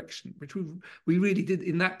House of Correction, which we really did.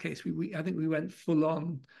 In that case, I think we went full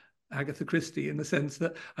on Agatha Christie, in the sense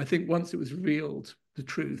that I think once it was revealed the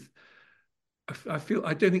truth, I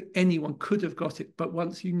don't think anyone could have got it, but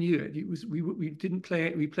once you knew it, we didn't play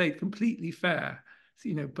it. We played completely fair.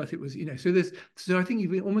 But it was, so I think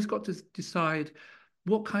you've almost got to decide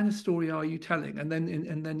what kind of story are you telling, and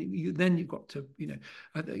then you've got to,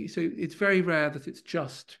 so it's very rare that it's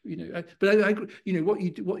just, but I agree,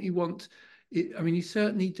 what you want. I mean, you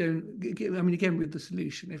certainly don't. I mean, again, with The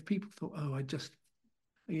Solution, if people thought, oh,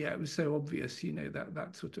 it was so obvious,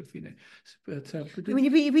 that sort of, but I mean,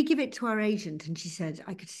 if we give it to our agent and she said,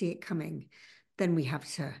 I could see it coming, then we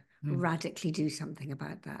have to radically do something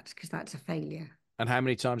about that, because that's a failure. And how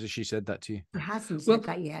many times has she said that to you? She hasn't said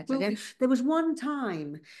that yet. There was one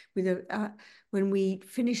time when we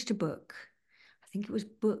finished a book, I think it was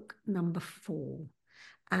book number 4,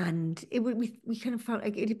 and we kind of felt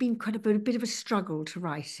like it had been kind of a bit of a struggle to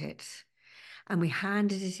write it. And we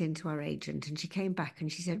handed it in to our agent, and she came back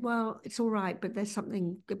and she said, well, it's all right, but there's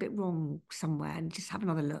something a bit wrong somewhere, and just have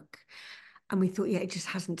another look. And we thought, yeah, it just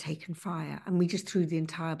hasn't taken fire. And we just threw the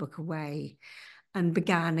entire book away and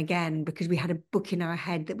began again, because we had a book in our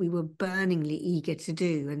head that we were burningly eager to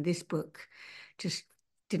do, and this book just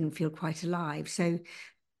didn't feel quite alive. So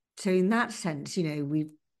in that sense, we've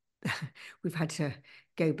had to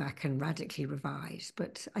go back and radically revise.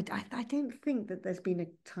 But I don't think that there's been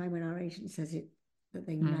a time when our agent says it that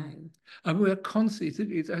they know. And we're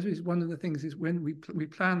constantly, it's one of the things is when we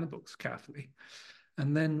plan the books carefully,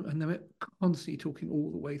 and then we're constantly talking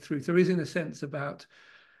all the way through. There is, in a sense, about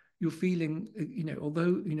you're feeling,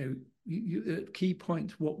 although, at key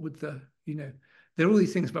point, what would there are all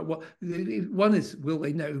these things about what, one is, will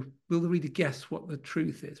the reader guess what the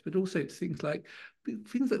truth is? But also it's things that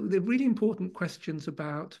they're really important questions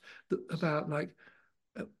about like,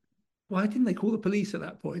 why didn't they call the police at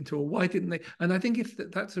that point? Or why didn't they? And I think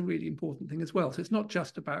that's a really important thing as well. So it's not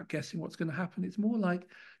just about guessing what's going to happen. It's more like,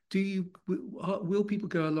 will people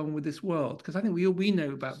go along with this world? Because I think we know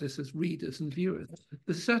about this as readers and viewers.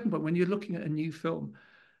 There's a certain point when you're looking at a new film,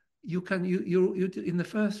 you're in the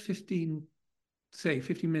first 15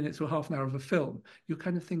 minutes or half an hour of a film, you're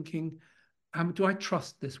kind of thinking, do I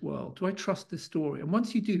trust this world? Do I trust this story? And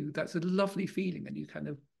once you do, that's a lovely feeling, and you kind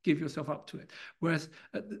of give yourself up to it. Whereas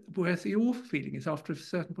the awful feeling is, after a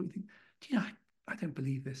certain point, you think, I don't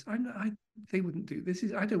believe this. They wouldn't do this.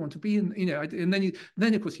 I don't want to be in, and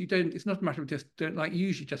then of course you don't. It's not a matter of just don't like. You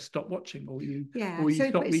usually just stop watching, or you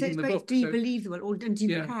stop reading the book. Do you believe the world, or do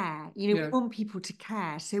you care? We want people to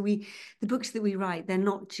care. So the books that we write, they're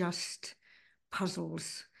not just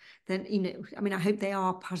puzzles. Then I mean, I hope they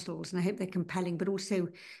are puzzles, and I hope they're compelling. But also,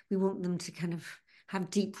 we want them to kind of have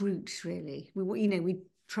deep roots. Really, we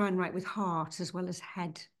try and write with heart as well as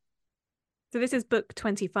head. So this is book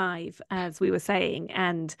 25, as we were saying,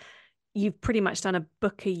 and you've pretty much done a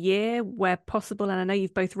book a year where possible. And I know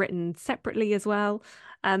you've both written separately as well.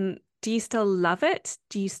 Do you still love it?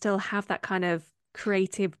 Do you still have that kind of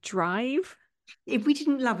creative drive? If we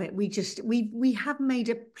didn't love it, we have made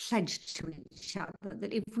a pledge to each other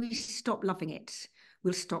that if we stop loving it,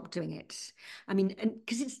 we'll stop doing it. I mean, and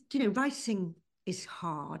because it's, writing is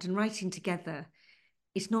hard, and writing together,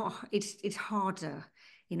 it's harder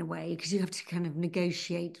in a way, because you have to kind of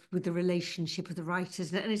negotiate with the relationship of the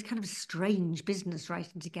writers, and it's kind of a strange business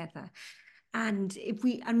writing together. And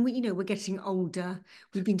we're getting older.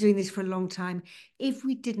 We've been doing this for a long time. If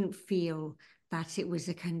we didn't feel that it was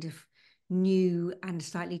a kind of new and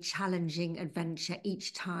slightly challenging adventure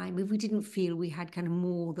each time, if we didn't feel we had kind of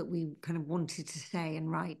more that we kind of wanted to say and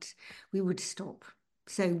write, we would stop.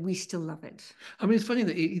 So we still love it. I mean, it's funny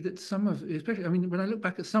that some of, especially, I mean, when I look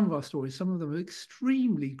back at some of our stories, some of them are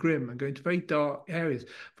extremely grim and going to very dark areas.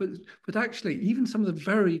 But actually, even some of the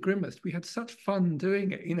very grimmest, we had such fun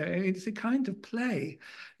doing it. It's a kind of play.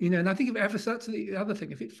 And I think that's the other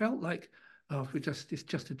thing. If it felt like, oh, it's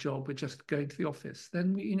just a job, we're just going to the office,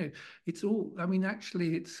 then it's all. I mean,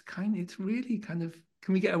 actually, it's really kind of,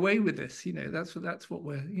 can we get away with this? That's what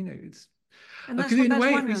we're. It's. And that's sorry,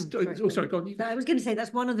 go on. I was going to say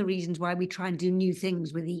that's one of the reasons why we try and do new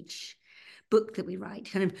things with each book that we write,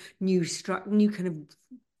 kind of new kind of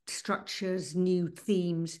structures, new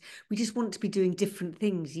themes. We just want to be doing different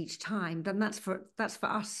things each time. Then that's for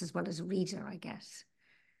us as well as a reader, I guess.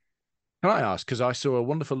 Can I ask, because I saw a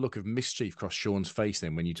wonderful look of mischief cross Sean's face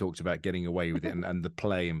then when you talked about getting away with it and the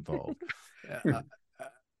play involved.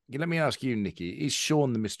 Let me ask you, Nicci, is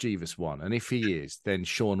Sean the mischievous one? And if he is, then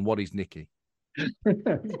Sean, what is Nicci?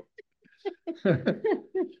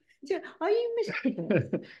 Are you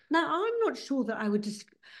mischievous? Now, I'm not sure that I would just...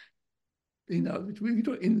 You know,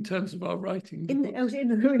 in terms of our writing. In terms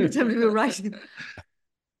of your writing.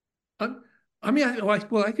 I mean,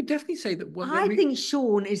 I could definitely say that. I think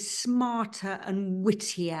Sean is smarter and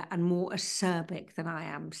wittier and more acerbic than I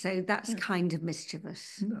am. So that's kind of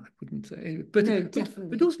mischievous. No, I wouldn't say. But, no,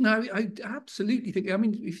 definitely. But also, no, I absolutely think, I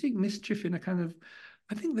mean, if you think mischief in a kind of,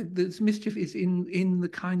 I think that this mischief is in the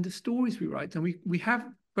kind of stories we write. And we have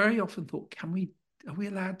very often thought, are we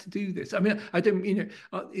allowed to do this? I mean, I don't, you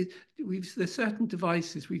know, there's certain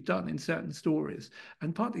devices we've done in certain stories,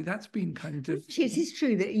 and partly that's been kind of. It is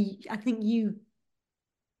true that I think you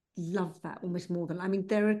love that almost more than, I mean,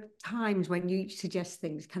 there are times when you suggest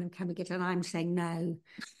things, kind of, can we get, and I'm saying no.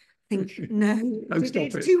 No,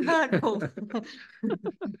 it's too hurtful.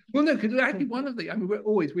 Well, no, because actually one of the, I mean,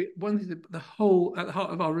 one of the whole at the heart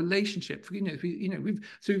of our relationship. We've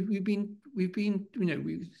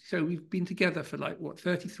been together for like what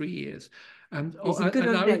 33 years, and I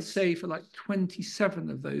would say for like 27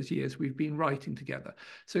 of those years we've been writing together.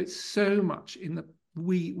 So it's so much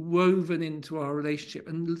woven into our relationship,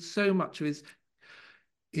 and so much of it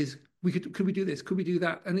is could we do this, could we do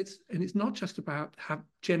that, and it's not just about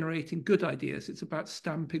generating good ideas, it's about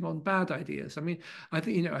stamping on bad ideas. I mean, I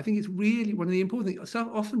think it's really one of the important things. So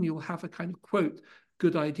often you'll have a kind of quote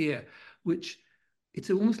good idea, which it's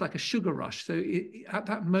almost like a sugar rush. So at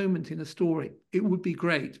that moment in a story it would be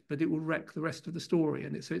great, but it will wreck the rest of the story.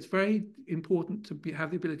 And so it's very important to have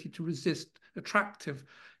the ability to resist attractive,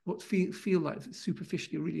 what feel like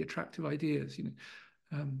superficially really attractive ideas, you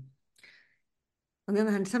know. On the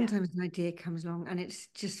other hand, sometimes an idea comes along and it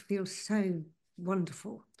just feels so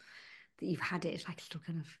wonderful that you've had it. It's like a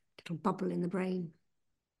little bubble in the brain.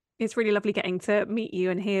 It's really lovely getting to meet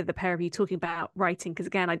you and hear the pair of you talking about writing, because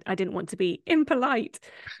again, I didn't want to be impolite,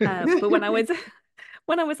 but when I was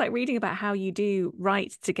like reading about how you do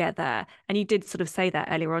write together, and you did sort of say that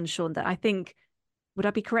earlier on, Sean, that I think, would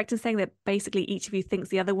I be correct in saying that basically each of you thinks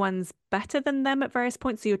the other one's better than them at various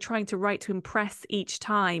points? So you're trying to write to impress each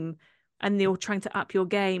time, and you're trying to up your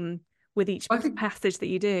game with each passage that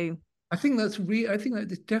you do. I think that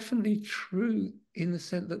is definitely true in the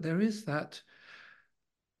sense that there is that.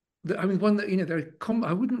 I mean, one that, you know,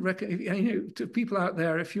 I wouldn't recommend, you know, to people out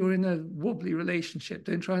there, if you're in a wobbly relationship,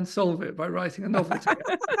 don't try and solve it by writing a novel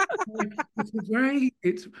together.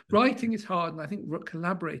 Writing is hard, and I think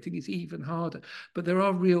collaborating is even harder. But there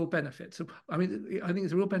are real benefits. I mean, I think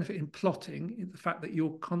there's a real benefit in plotting, in the fact that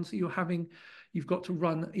you've got to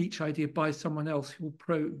run each idea by someone else who will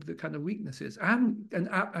probe the kind of weaknesses. And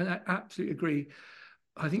I absolutely agree.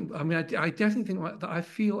 I definitely think that I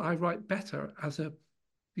feel I write better as a,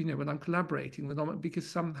 you know, when I'm collaborating with them, because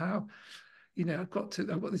somehow, you know,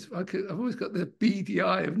 I've always got the beady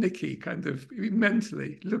eye of Nicci kind of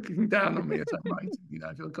mentally looking down on me as I'm writing. You know,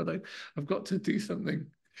 I've got to do something.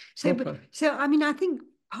 So I mean, I think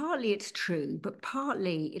partly it's true, but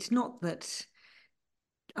partly it's not that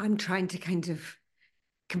I'm trying to kind of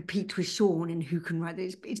compete with Sean in who can write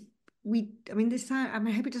this. I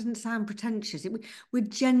hope it doesn't sound pretentious. We're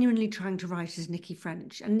genuinely trying to write as Nicci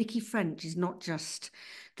French, and Nicci French is not just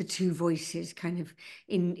the two voices kind of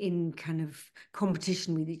in kind of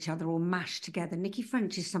competition with each other or mashed together. Nicci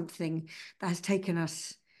French is something that has taken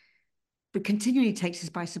us, but continually takes us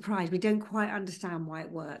by surprise. We don't quite understand why it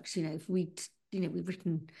works. You know, we've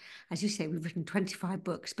written, as you say, we've written 25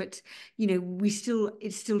 books, but, you know,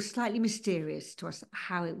 it's still slightly mysterious to us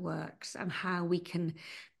how it works and how we can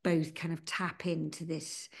both kind of tap into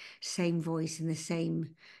this same voice and the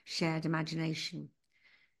same shared imagination.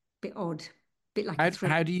 Bit odd, bit like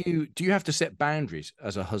how do you have to set boundaries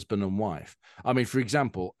as a husband and wife? I mean, for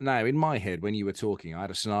example, now in my head, when you were talking, I had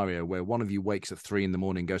a scenario where one of you wakes at 3 a.m.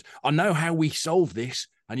 and goes, I know how we solve this,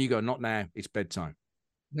 and you go, not now, it's bedtime.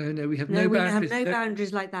 No, we have no boundaries. We have no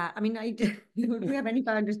boundaries like that. I mean, do we have any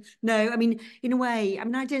boundaries? No, I mean, in a way, I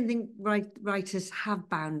mean, I don't think writers have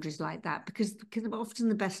boundaries like that, because often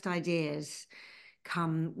the best ideas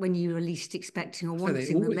come when you are least expecting or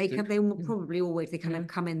wanting them. They probably always kind of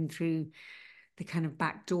come in through the kind of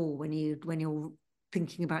back door when you're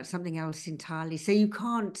thinking about something else entirely. So you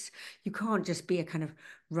can't just be a kind of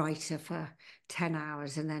writer for 10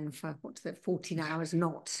 hours and then for 14 hours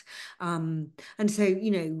not. And so,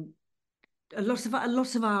 you know, a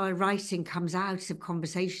lot of our writing comes out of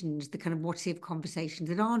conversations, the kind of what if conversations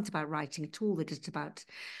that aren't about writing at all. They're just about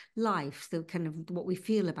life, the kind of what we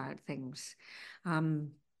feel about things.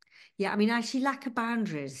 Yeah, I mean, actually, lack of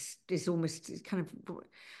boundaries is almost kind of,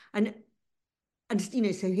 and you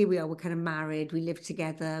know, so here we are, we're kind of married, we live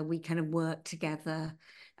together, we kind of work together.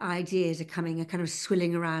 Ideas are kind of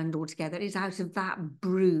swilling around all together. It's out of that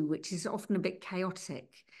brew, which is often a bit chaotic,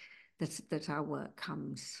 that our work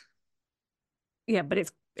comes. Yeah, but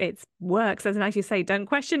it's works, as you say, don't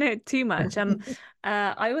question it too much.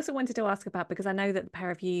 I also wanted to ask about, because I know that the pair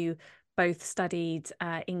of you both studied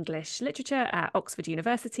English literature at Oxford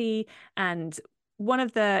University, and one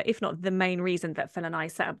of the, if not the main reason that Phil and I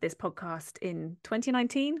set up this podcast in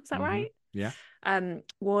 2019, is that right? Yeah.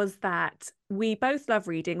 Was that we both love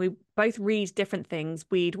reading. We both read different things.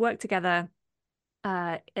 We'd work together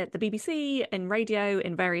at the BBC, in radio,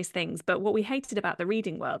 in various things. But what we hated about the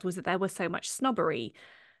reading world was that there was so much snobbery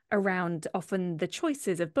around often the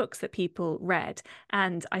choices of books that people read.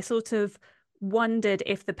 And I sort of wondered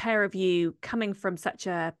if the pair of you, coming from such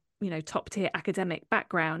a, you know, top tier academic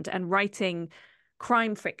background and writing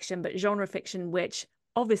crime fiction, but genre fiction, which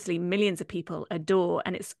obviously millions of people adore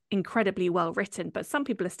and it's incredibly well written, but some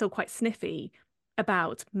people are still quite sniffy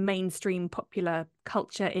about mainstream popular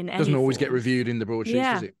culture in any Doesn't always form. get reviewed in the broadsheets,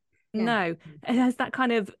 does it? Yeah. No. Has that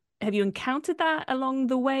kind of, have you encountered that along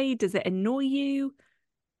the way? Does it annoy you?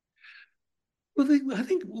 Well, I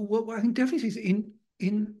think definitely is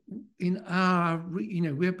in our, you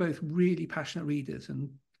know, we're both really passionate readers, and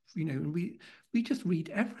you know, and we just read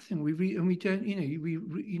everything. We read, and we don't, you know,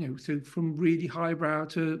 you know, so from really highbrow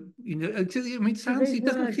to, you know, I mean, it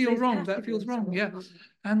doesn't feel wrong. That feels wrong, yeah.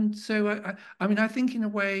 And so I mean, I think in a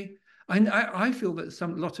way, I feel that a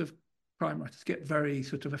lot of crime writers get very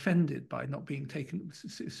sort of offended by not being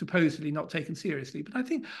supposedly not taken seriously. But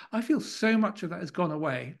I feel so much of that has gone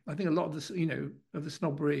away. I think a lot of this, you know, of the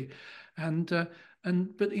snobbery,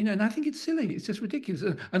 but you know, and I think it's silly. It's just ridiculous.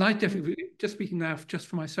 And I definitely, just speaking now just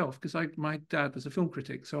for myself, because my dad was a film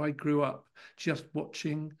critic, so I grew up just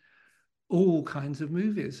watching all kinds of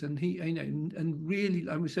movies, and he, you know, and really,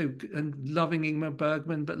 I was and loving Ingmar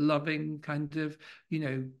Bergman, but loving kind of, you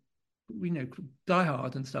know, Die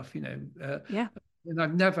Hard and stuff, you know. Yeah. And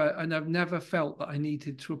I've never felt that I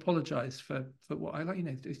needed to apologize for what I like. You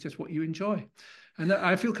know, it's just what you enjoy, and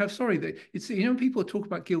I feel kind of sorry that it's, you know, people talk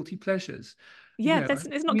about guilty pleasures. Yeah, you know,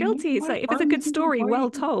 it's not guilty. It's like if it's a good story, well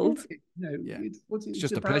told. It's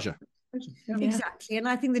just a pleasure. Yeah. Exactly, and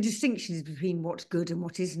I think the distinction is between what's good and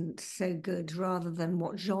what isn't so good, rather than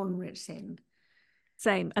what genre it's in.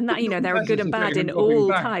 Same, and that, you know, there are good and bad in all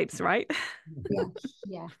types, right?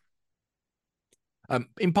 Yeah.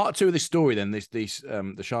 In part two of this story, then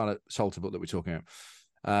the Charlotte Salter book that we're talking about.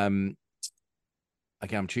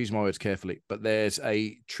 Again, I'm choosing my words carefully, but there's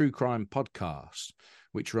a true crime podcast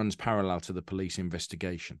which runs parallel to the police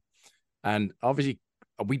investigation, and obviously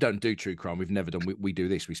we don't do true crime. We've never done. We do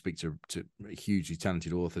this. We speak to hugely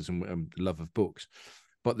talented authors and love of books,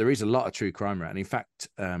 but there is a lot of true crime around. In fact,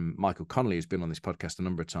 Michael Connolly has been on this podcast a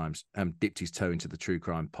number of times, dipped his toe into the true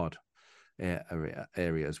crime pod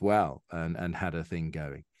area as well, and had a thing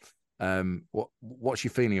going. What's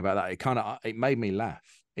your feeling about that? It made me laugh.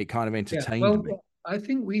 It kind of entertained me. I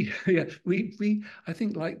think I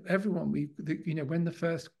think like everyone, you know, when the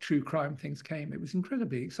first true crime things came, it was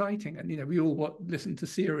incredibly exciting, and you know, we all listened to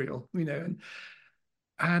Serial, you know,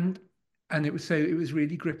 and it was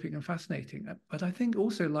really gripping and fascinating. But I think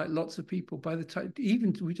also, like lots of people, by the time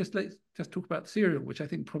even let's talk about Serial, which I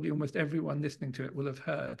think probably almost everyone listening to it will have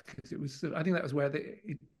heard, because it was, I think that was where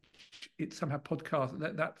it somehow podcast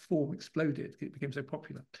that form exploded. It became so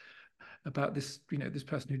popular about this, you know, this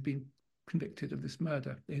person who'd been convicted of this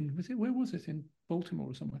murder where was it, in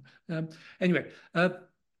Baltimore or somewhere. Anyway, and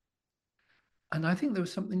I think there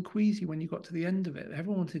was something queasy when you got to the end of it.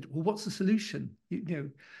 Everyone wanted, well, what's the solution?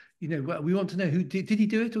 You know, we want to know who did he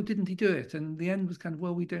do it or didn't he do it? And the end was kind of,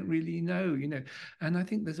 well, we don't really know, you know. And I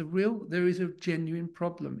think there is a genuine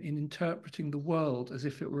problem in interpreting the world as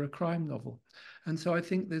if it were a crime novel. And so I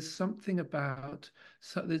think there's something about,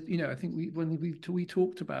 you know, I think when we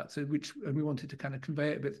talked about, and we wanted to kind of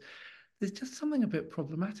convey it a bit, there's just something a bit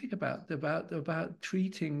problematic about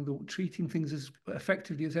treating things as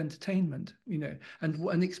effectively as entertainment, you know,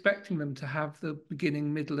 and expecting them to have the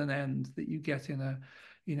beginning, middle, and end that you get in a,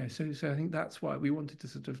 you know. So I think that's why we wanted to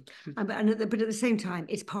sort of. But at the same time,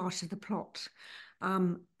 it's part of the plot.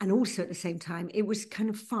 And also at the same time, it was kind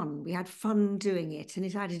of fun. We had fun doing it, and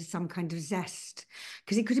it added some kind of zest,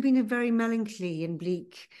 because it could have been a very melancholy and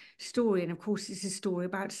bleak story. And of course, it's a story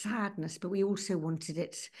about sadness, but we also wanted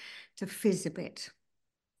it to fizz a bit.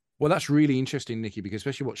 Well, that's really interesting, Nicci, because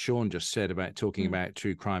especially what Sean just said about talking about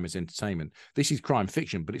true crime as entertainment. This is crime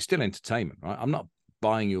fiction, but it's still entertainment, right? I'm not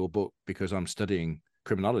buying your book because I'm studying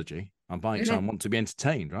criminology. I'm buying it because I want to be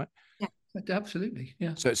entertained, right? Yeah, absolutely.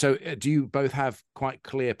 Yeah. So do you both have quite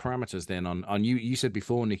clear parameters then on you? You said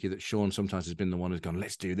before, Nicci, that Sean sometimes has been the one who's gone,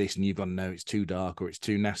 let's do this, and you've gone, no, it's too dark or it's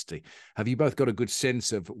too nasty. Have you both got a good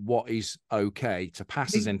sense of what is okay to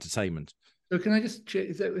pass as entertainment? So can I just check,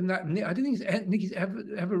 is that in that, I don't think Nicci's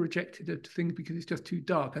ever rejected a thing because it's just too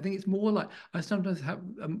dark. I think it's more like, I sometimes have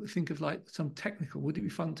think of like some technical, would it be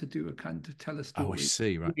fun to do a kind of tell a story? Oh, I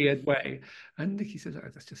see, right. Weird way. And Nicci says, oh,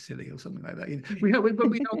 that's just silly or something like that. You know, but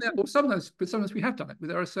we don't that, or sometimes we have done it. But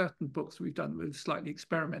there are certain books we've done, we've slightly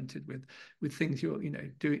experimented with things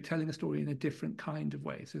telling a story in a different kind of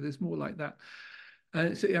way. So there's more like that.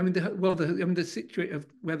 So I mean, the situation of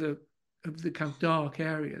whether of the kind of dark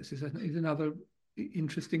areas is another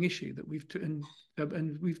interesting issue that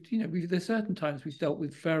there's certain times we've dealt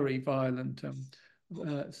with very violent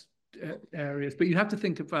areas, but you have to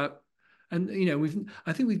think about, and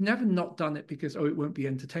I think we've never not done it because it won't be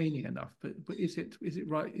entertaining enough, but is it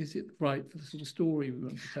right for the sort of story we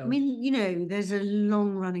want to tell? I mean, there's a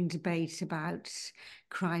long running debate about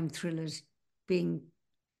crime thrillers being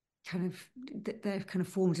they're kind of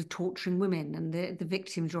forms of torturing women, and the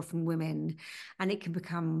victims are often women, and it can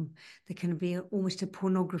be almost a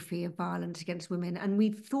pornography of violence against women. And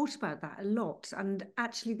we've thought about that a lot, and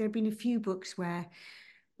actually there have been a few books where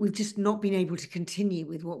we've just not been able to continue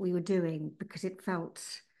with what we were doing because it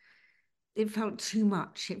felt too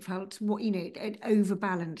much. It felt it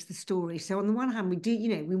overbalanced the story. So on the one hand, we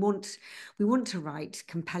want to write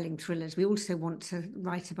compelling thrillers. We also want to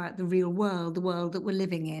write about the real world, the world that we're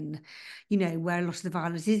living in, where a lot of the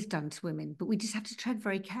violence is done to women. But we just have to tread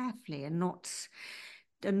very carefully and not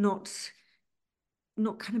kind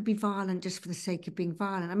of be violent just for the sake of being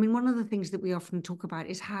violent. I mean, one of the things that we often talk about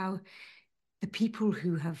is how the people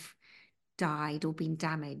who have died or been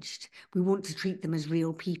damaged, we want to treat them as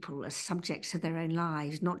real people, as subjects to their own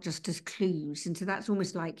lives, not just as clues. And so that's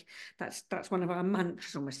almost like that's one of our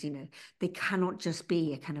mantras almost. They cannot just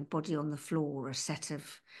be a kind of body on the floor, a set of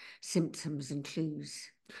symptoms and clues.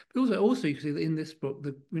 But also you can see that in this book,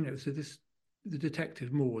 the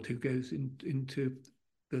detective Maud, who goes into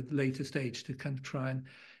the later stage to kind of try and,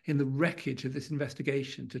 in the wreckage of this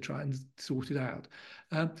investigation, to try and sort it out.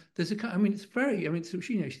 There's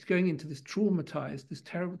she's going into this terrible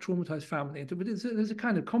traumatized family, but there's a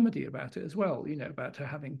kind of comedy about it as well, about her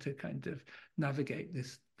having to kind of navigate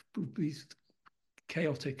these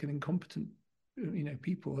chaotic and incompetent,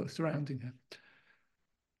 people surrounding her.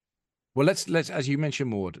 Well, let's as you mentioned,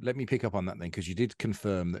 Maud, let me pick up on that then, because you did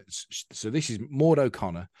confirm that. So this is Maud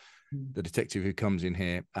O'Connor, the detective who comes in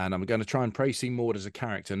here, and I'm going to try and praise Maud as a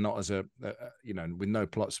character, not as with no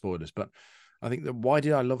plot spoilers. But I think that why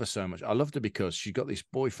did I love her so much? I loved her because she got this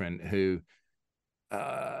boyfriend who,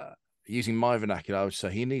 using my vernacular, I would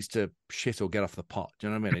say he needs to shit or get off the pot. Do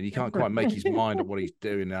you know what I mean? And he can't quite make his mind up what he's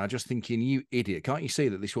doing. And I'm just thinking, you idiot! Can't you see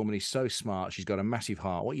that this woman is so smart? She's got a massive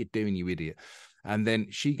heart. What are you doing, you idiot? And then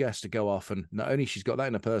she gets to go off, and not only she's got that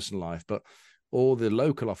in her personal life, but all the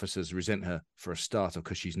local officers resent her for a starter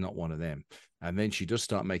because she's not one of them. And then she does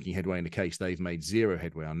start making headway in the case. They've made zero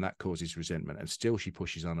headway on that, causes resentment. And still she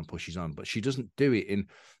pushes on and pushes on. But she doesn't do it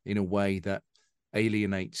in a way that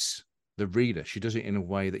alienates the reader. She does it in a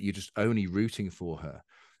way that you're just only rooting for her.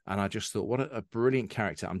 And I just thought, what a brilliant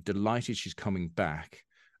character. I'm delighted she's coming back.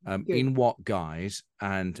 In what guise?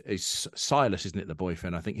 And it's Silas, isn't it, the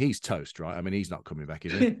boyfriend? I think he's toast, right? I mean, he's not coming back,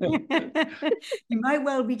 is he? He might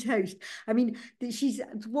well be toast. I mean,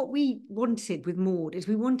 what we wanted with Maud is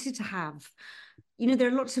we wanted to have, there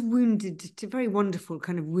are lots of very wonderful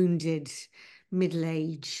kind of wounded,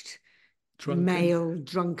 middle-aged, male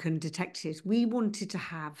drunken detectives. We wanted to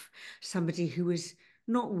have somebody who was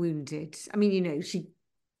not wounded. I mean,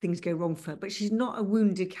 things go wrong for her, but she's not a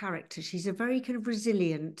wounded character. She's a very kind of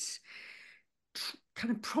resilient kind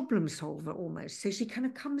of problem solver almost. So she kind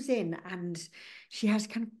of comes in and she has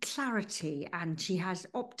kind of clarity and she has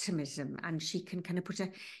optimism and she can kind of put a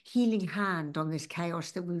healing hand on this chaos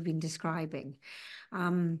that we've been describing.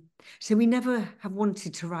 So we never have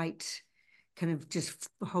wanted to write kind of just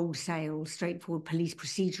wholesale, straightforward police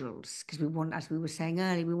procedurals, because we want, as we were saying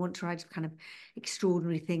earlier, we want to write kind of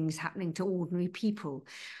extraordinary things happening to ordinary people.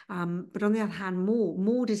 But on the other hand,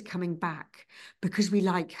 Maud is coming back because we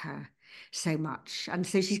like her so much. And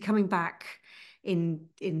so she's coming back in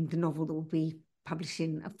the novel that will be published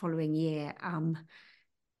in a following year. And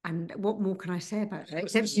what more can I say about her?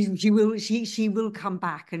 Except she will come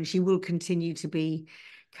back and she will continue to be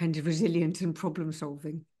kind of resilient and problem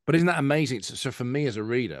solving. But isn't that amazing? So for me as a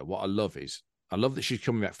reader, what I love that she's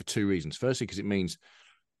coming back for two reasons. Firstly, because it means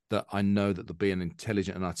that I know that there'll be an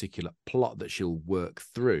intelligent and articulate plot that she'll work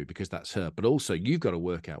through, because that's her. But also, you've got to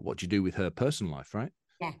work out what you do with her personal life, right?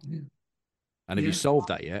 Yeah. And have you solved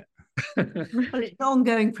that yet? Well, it's an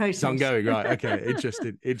ongoing process. It's ongoing, right? Okay,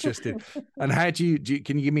 interesting. And how do you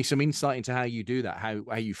can you give me some insight into how you do that?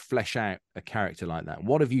 How you flesh out a character like that?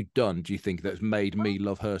 What have you done, do you think, that's made me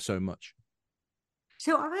love her so much?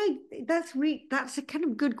 So that's a kind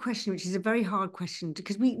of good question, which is a very hard question,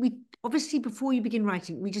 because we obviously, before you begin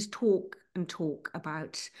writing, we just talk and talk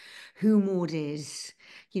about who Maud is,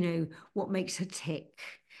 what makes her tick,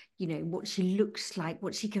 what she looks like,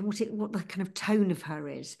 what the kind of tone of her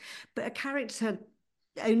is. But a character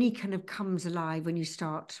only kind of comes alive when you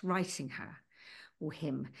start writing her or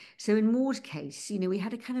him. So in Maud's case, we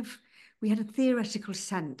had a theoretical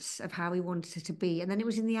sense of how we wanted her to be, and then it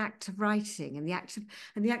was in the act of writing and the act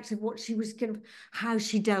of what she was how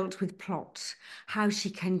she dealt with plot, how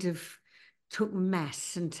she kind of took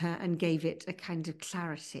mess and gave it a kind of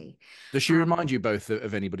clarity. Does she remind you both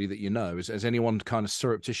of anybody that you know? Has anyone kind of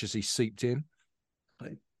surreptitiously seeped in?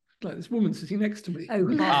 Like this woman sitting next to me.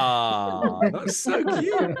 Oh, that's so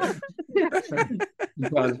cute. The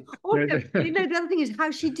other thing is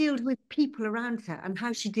how she dealt with people around her, and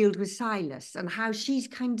how she dealt with Silas, and how she's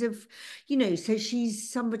kind of, so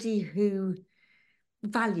she's somebody who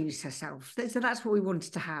values herself. So that's what we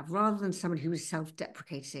wanted to have, rather than somebody who was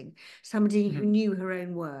self-deprecating, somebody who knew her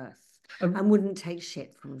own worth. And wouldn't take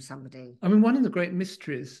shit from somebody. I mean, one of the great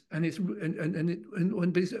mysteries, and it's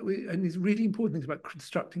really important things about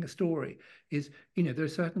constructing a story is, there are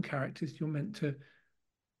certain characters you're meant to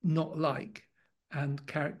not like, and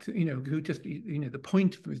character, who just, the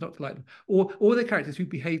point of them is not to like them, or the characters who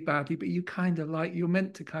behave badly, but you're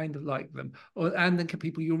meant to kind of like them, and then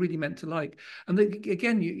people you're really meant to like. And then,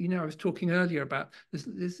 again, I was talking earlier about this.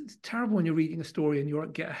 It's terrible when you're reading a story and you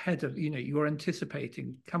get ahead of, you're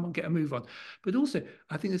anticipating, come on, get a move on. But also,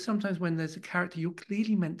 I think there's sometimes when there's a character you're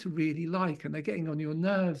clearly meant to really like, and they're getting on your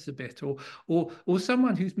nerves a bit, or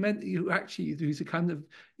someone who's a kind of,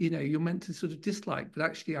 you're meant to sort of dislike, but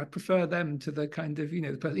actually I prefer them to the kind of,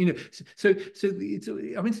 the person, so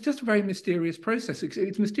it's just a very mysterious process.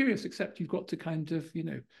 It's mysterious, except you've got to kind of,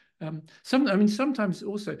 sometimes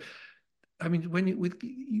also, when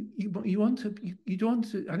you want to, you don't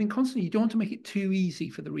want to, I think constantly, you don't want to make it too easy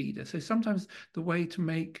for the reader. So sometimes the way to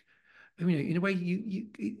make, in a way,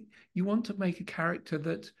 you want to make a character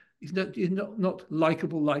that is not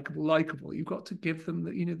likable. You've got to give them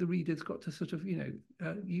the reader's got to sort of,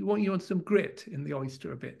 you want some grit in the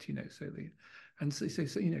oyster a bit,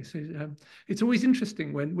 it's always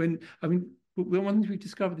interesting when one thing we've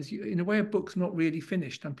discovered is, in a way, a book's not really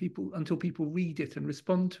finished until people read it and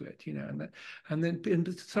respond to it,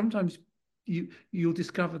 and sometimes you'll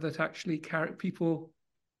discover that actually people,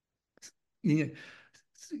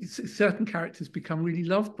 certain characters become really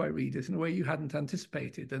loved by readers in a way you hadn't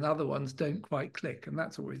anticipated, and other ones don't quite click, and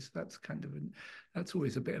that's always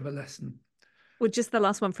a bit of a lesson. Well, just the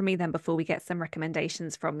last one from me then, before we get some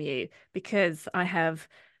recommendations from you, because I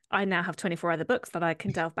now have 24 other books that I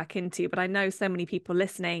can delve back into, but I know so many people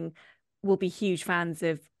listening will be huge fans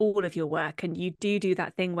of all of your work, and you do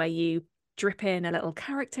that thing where you drip in a little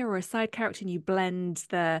character or a side character, and you blend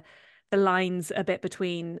the lines a bit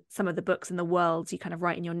between some of the books and the worlds you kind of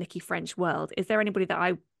write in your Nicci French world. Is there anybody that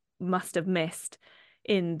I must have missed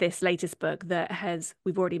in this latest book that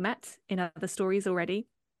we've already met in other stories already?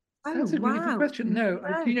 That's a really good question. No,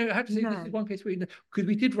 I have to say, this is one case where, because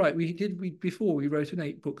before we wrote an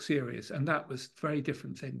 8-book series, and that was a very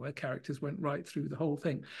different thing where characters went right through the whole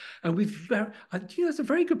thing. And that's a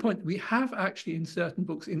very good point. We have actually, in certain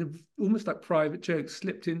books, almost like private jokes,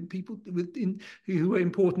 slipped in people who were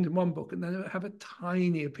important in one book, and then have a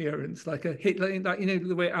tiny appearance, like a hit, like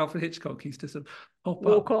the way Alfred Hitchcock used to sort of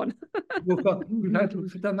walk on. We've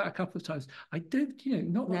done that a couple of times. I don't, I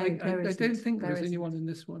don't think there's anyone in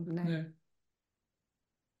this one. No.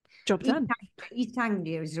 Job done. East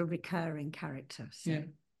Anglia is a recurring character. So. Yeah.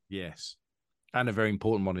 Yes. And a very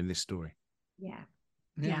important one in this story. Yeah.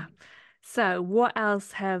 So what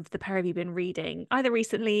else have the pair of you been reading, either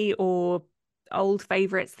recently or old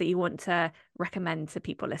favorites that you want to recommend to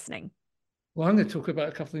people listening? Well, I'm going to talk about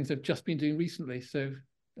a couple of things I've just been doing recently. So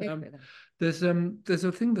there's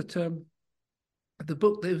a thing that the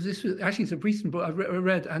book, this was actually, it's a recent book I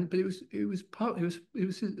read, but it was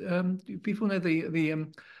people know the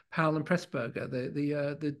Powell and Pressburger,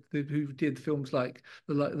 the who did films like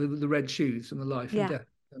the Red Shoes and the Life and Death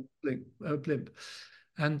of Blimp.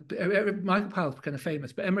 And Michael Powell's kind of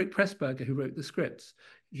famous, but Emmerich Pressburger, who wrote the scripts,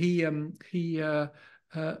 he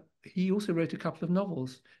he also wrote a couple of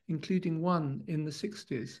novels, including one in the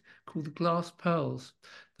 60s called The Glass Pearls.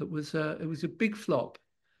 That was it was a big flop,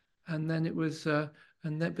 and then it was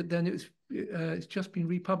it's just been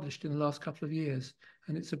republished in the last couple of years,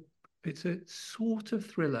 and it's a sort of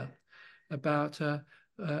thriller about a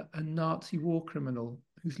Nazi war criminal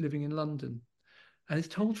who's living in London, and it's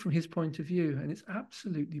told from his point of view, and it's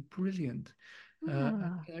absolutely brilliant.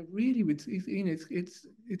 I really would, you know,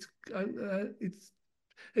 it's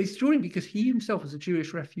extraordinary because he himself was a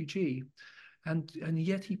Jewish refugee, and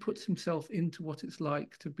yet he puts himself into what it's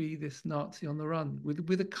like to be this Nazi on the run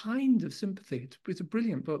with a kind of sympathy. It's a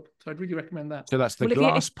brilliant book, so I'd really recommend that. So that's The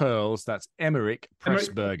Glass Pearls. That's Emmerich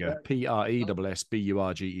Pressburger,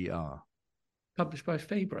 Pressburger. Published by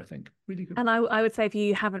Faber, I think. Really good. And I would say if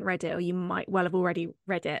you haven't read it, or you might well have already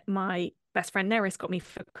read it, my best friend Neris got me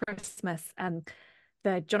for Christmas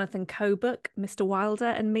the Jonathan Coe book, Mr. Wilder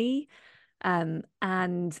and Me. And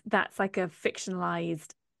that's like a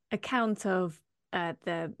fictionalized account of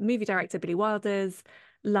the movie director Billy Wilder's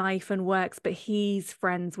life and works, but he's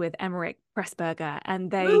friends with Emmerich Pressburger, and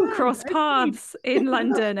they cross paths in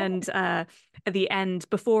London and at the end,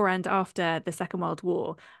 before and after the Second World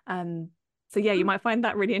War. So yeah, you might find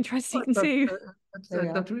that really interesting too.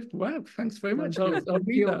 Wow, thanks very much. I'll read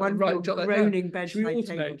that. Right, groaning bedside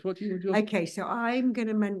table. What do you Okay, so I'm going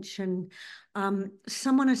to mention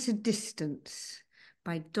Someone at a Distance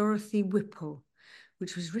by Dorothy Whipple,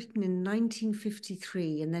 which was written in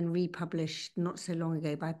 1953 and then republished not so long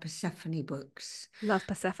ago by Persephone Books. Love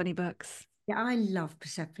Persephone Books. Yeah, I love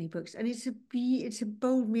Persephone Books, and it's a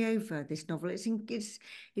bowled me over, this novel. It's a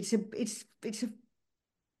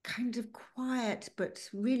kind of quiet but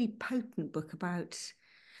really potent book about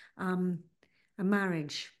a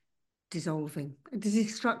marriage dissolving, the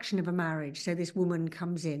destruction of a marriage. So this woman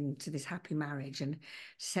comes into this happy marriage and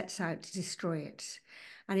sets out to destroy it,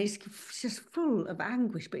 and it's just full of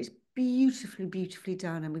anguish, but it's beautifully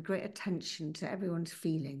done, and with great attention to everyone's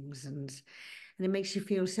feelings, and it makes you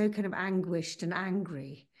feel so kind of anguished and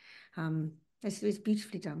angry. It's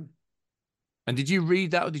beautifully done. And did you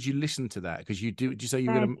read that, or did you listen to that? Because did you say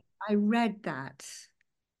you were going to? I read that.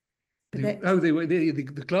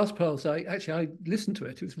 The Glass Pearls. I listened to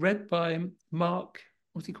it. It was read by Mark.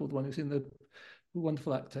 What's he called? The one who's in the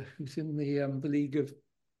wonderful actor who's in the League of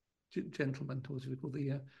Gentlemen. Or what's it called?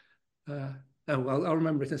 I'll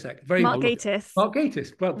remember it in a sec. Mark Gatiss. Mark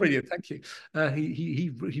Gatiss. Well, brilliant. Thank you.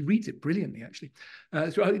 He reads it brilliantly, actually.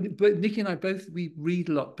 But Nicci and I both, we read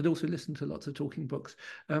a lot, but also listen to lots of talking books.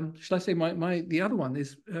 Shall I say the other one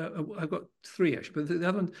is, I've got three actually, but the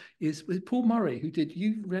other one is Paul Murray,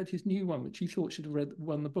 you read his new one, which you thought should have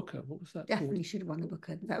won the Booker. What was that? Definitely called? should have won the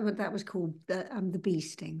Booker. That was called the Bee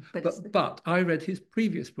Sting. But I read his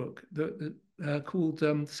previous book called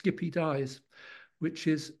Skippy Dies, which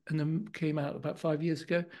came out about 5 years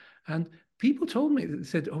ago. And people told me that they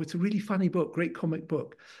said, "Oh, it's a really funny book, great comic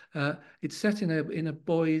book." It's set in a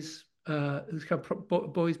boys'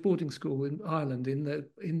 boys' boarding school in Ireland in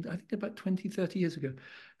I think about 20, 30 years ago.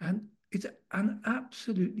 And it's an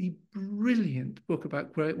absolutely brilliant book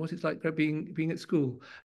about what it's like being at school.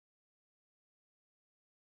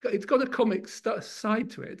 It's got a comic side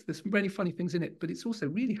to it. There's many funny things in it, but it's also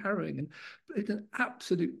really harrowing, and it's an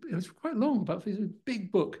absolute. It's quite long, but it's a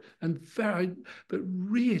big book and but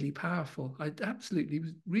really powerful. I absolutely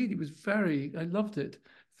was very. I loved it.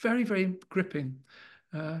 Very, very gripping,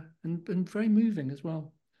 and very moving as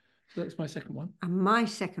well. So that's my second one. And my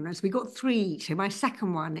second one, so we got three each. So my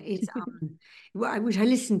second one is which I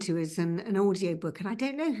listened to as an audio book, and I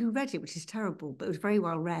don't know who read it, which is terrible, but it was very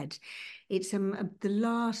well read. It's the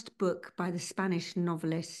last book by the Spanish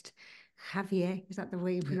novelist Javier, is that the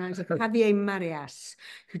way you pronounce it? Javier Marias,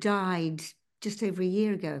 who died just over a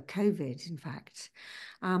year ago of COVID, in fact.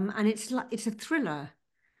 And it's a thriller.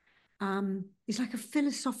 It's like a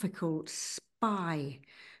philosophical spy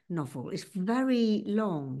novel. It's very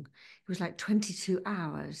long. It was like 22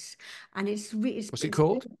 hours, and What's it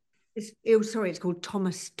called? It's called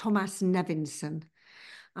Thomas Nevinson.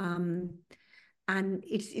 And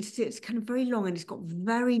it's kind of very long, and it's got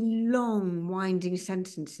very long winding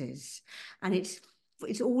sentences, and it's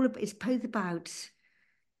both about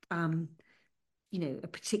a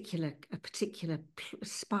particular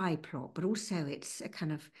spy plot, but also it's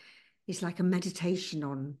like a meditation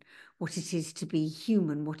on what it is to be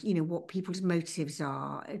human, what people's motives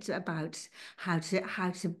are. It's about how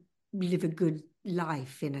to live a good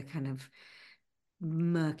life in a kind of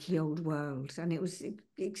murky old world. And it's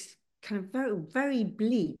kind of very, very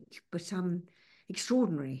bleak, but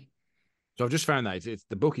extraordinary. So I've just found that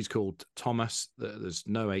the book is called Thomas. There's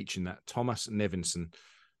no H in that. Thomas Nevinson.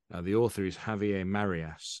 The author is Javier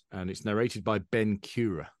Marias, and it's narrated by Ben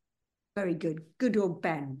Cura. Very good. Good old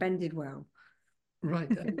Ben. Ben did well. Right.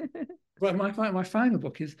 Well, my final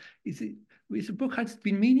book it's a book I'd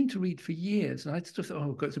been meaning to read for years, and I just thought,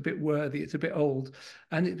 oh, God, it's a bit worthy, it's a bit old,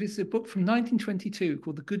 and it's a book from 1922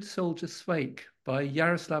 called The Good Soldier Svejk by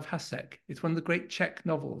Jaroslav Hasek. It's one of the great Czech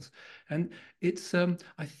novels, and it's I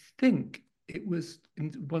think it was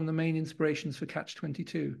one of the main inspirations for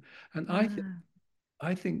Catch-22, and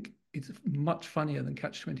I think it's much funnier than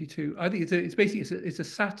Catch-22. I think it's basically a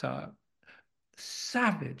satire,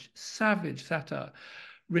 savage satire,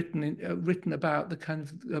 written about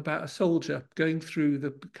about a soldier going through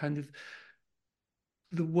the kind of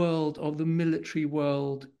the world of the military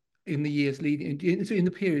world in the years leading in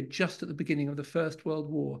the period just at the beginning of the First World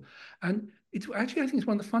War. And it's actually, I think it's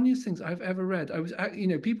one of the funniest things I've ever read. I was,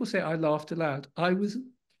 people say I laughed aloud. I was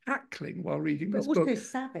cackling while reading this book.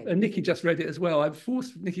 Savage. And Nicci just read it as well. I've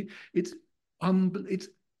forced Nicci. It's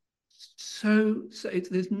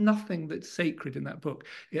there's nothing that's sacred in that book.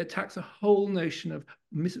 It attacks a whole notion of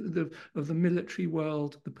the military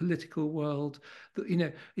world, the political world.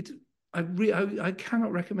 I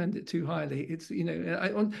cannot recommend it too highly. It's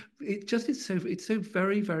it's so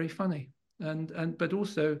very, very funny, but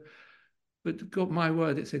got my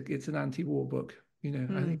word, it's an anti-war book. I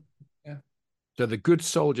think. Yeah. So The Good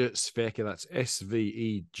Soldier Svejk, that's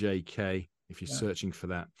Svejk. If you're searching for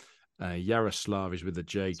that. Yaroslav is with a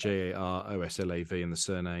J, Jaroslav, and the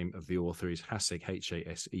surname of the author is Hasek,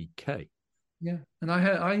 Hasek. Yeah, and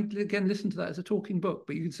I again listened to that as a talking book,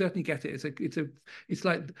 but you can certainly get it. It's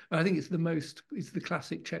like, I think it's the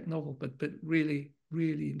classic Czech novel, but really,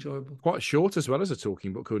 really enjoyable. Quite short as well as a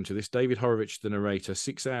talking book, according to this. David Horowitz, the narrator,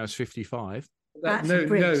 6 hours 55. That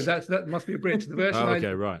must be a bridge. The version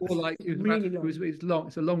right. It's long.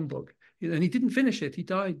 It's a long book, and he didn't finish it. He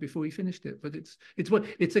died before he finished it. But it's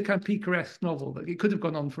a kind of picaresque novel that it could have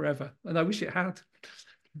gone on forever, and I wish it had.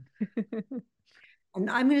 And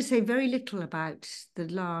I'm going to say very little about the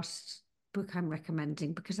last book I'm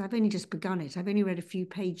recommending because I've only just begun it. I've only read a few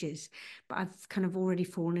pages, but I've kind of already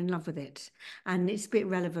fallen in love with it. And it's a bit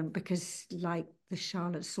relevant because, like the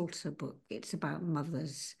Charlotte Salter book, it's about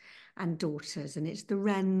mothers and daughters, and it's The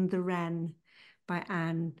Wren by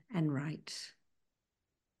Anne Enright.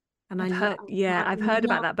 And I've heard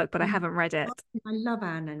about that book, but I haven't read it. I love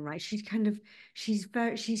Anne Enright. She's kind of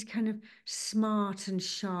smart and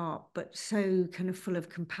sharp, but so kind of full of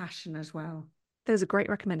compassion as well. Those are great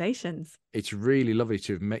recommendations. It's really lovely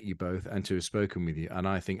to have met you both and to have spoken with you. And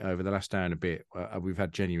I think over the last hour and a bit, we've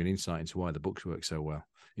had genuine insight into why the books work so well.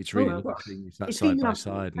 It's really lovely that side by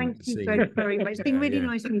side. Thank you both very much. It's been really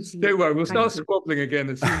nice meeting you. Don't worry, we'll start squabbling again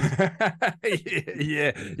as soon as...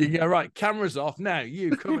 Yeah, you can go, right, cameras off now.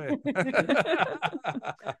 You come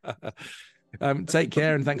in. Take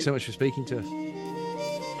care, and thanks so much for speaking to us.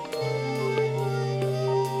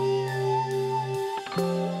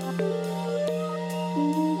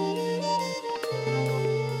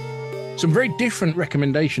 Some very different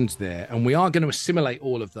recommendations there, and we are going to assimilate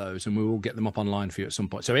all of those, and we will get them up online for you at some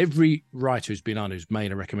point. So every writer who's been on, who's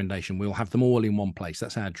made a recommendation, we'll have them all in one place.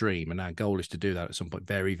 That's our dream, and our goal is to do that at some point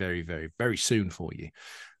very, very, very, very soon for you.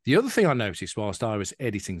 The other thing I noticed whilst I was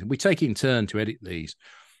editing, we take it in turn to edit these,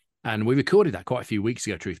 and we recorded that quite a few weeks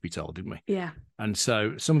ago, truth be told, didn't we? Yeah. And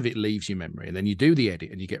so some of it leaves your memory, and then you do the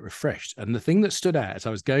edit and you get refreshed. And the thing that stood out as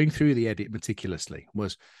I was going through the edit meticulously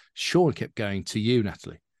was Sean kept going to you,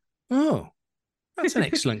 Natalie. Oh, that's an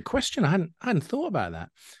excellent question. I hadn't thought about that.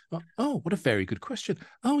 Oh, what a very good question.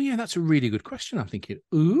 Oh, yeah, that's a really good question. I'm thinking,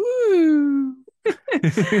 ooh. I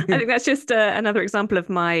think that's just another example of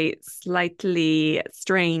my slightly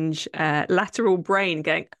strange lateral brain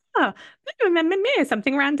going,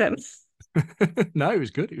 something random. No, it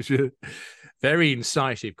was good. It was a very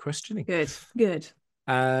incisive questioning. Good.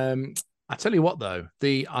 I tell you what, though,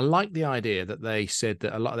 I like the idea that they said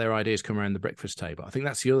that a lot of their ideas come around the breakfast table. I think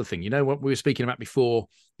that's the other thing. You know what we were speaking about before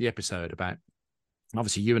the episode about,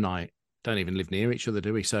 obviously you and I don't even live near each other,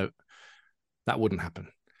 do we? So that wouldn't happen.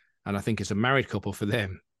 And I think as a married couple, for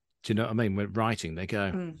them, do you know what I mean? When writing, they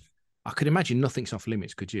go, I could imagine nothing's off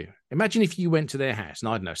limits, could you? Imagine if you went to their house and,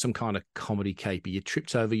 I don't know, some kind of comedy caper, you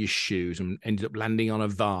tripped over your shoes and ended up landing on a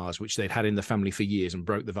vase, which they'd had in the family for years, and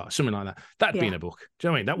broke the vase, something like that. That'd be in a book. Do you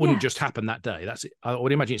know what I mean? That wouldn't just happen that day. That's it. I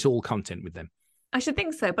would imagine it's all content with them. I should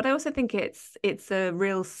think so. But I also think it's a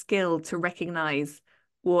real skill to recognize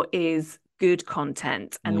what is good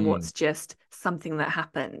content and what's just something that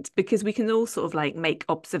happened, because we can all sort of like make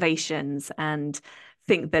observations and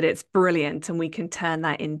think that it's brilliant, and we can turn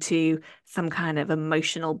that into some kind of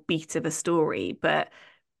emotional beat of a story. But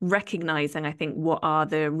recognizing, I think, what are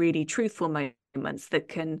the really truthful moments moments that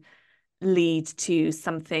can lead to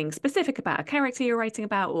something specific about a character you're writing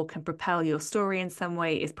about, or can propel your story in some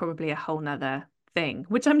way, is probably a whole nother thing,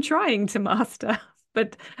 which I'm trying to master,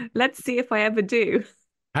 but let's see if I ever do.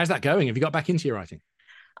 How's that going? Have you got back into your writing?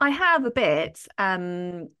 I have a bit.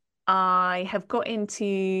 I have got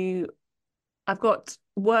into, I've got,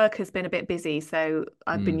 work has been a bit busy, so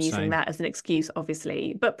I've been using that as an excuse,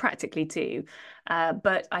 obviously, but practically too.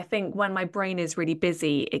 But I think when my brain is really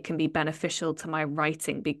busy, it can be beneficial to my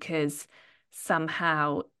writing, because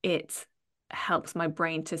somehow it helps my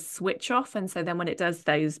brain to switch off. And so then when it does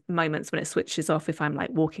those moments when it switches off, if I'm like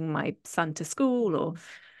walking my son to school or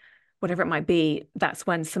whatever it might be, that's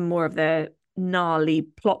when some more of the gnarly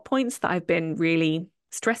plot points that I've been really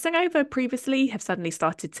stressing over previously have suddenly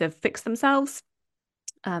started to fix themselves.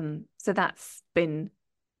 So that's been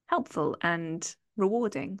helpful and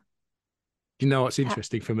rewarding. You know what's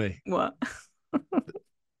interesting for me? What?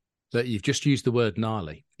 That you've just used the word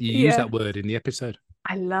gnarly. You use that word in the episode.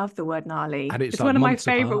 I love the word gnarly. And it's like one of my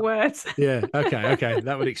favorite words. Yeah. Okay.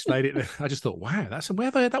 That would explain it. I just thought, wow, where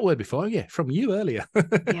have I heard that word before? Yeah, from you earlier.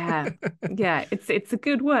 Yeah. It's a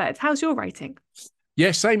good word. How's your writing?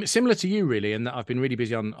 Yeah, similar to you, really, and that I've been really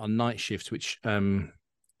busy on night shifts, which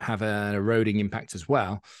have an eroding impact as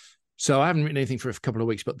well. So I haven't written anything for a couple of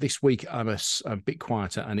weeks, but this week I'm a bit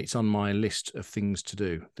quieter, and it's on my list of things to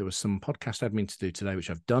do. There was some podcast admin to do today, which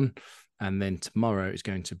I've done, and then tomorrow is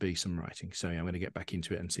going to be some writing. So yeah, I'm going to get back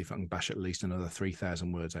into it and see if I can bash at least another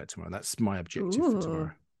 3,000 words out tomorrow. That's my objective for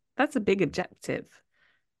tomorrow. That's a big objective.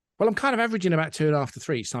 Well, I'm kind of averaging about 2.5 to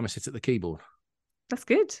 3 each time I sit at the keyboard. That's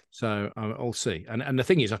good. So I'll see. And the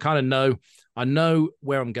thing is, I know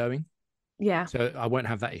where I'm going. Yeah. So I won't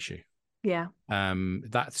have that issue. Yeah.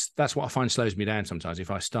 That's what I find slows me down sometimes,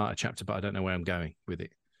 if I start a chapter but I don't know where I'm going with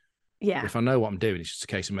it. Yeah. But if I know what I'm doing, it's just a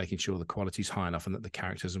case of making sure the quality's high enough and that the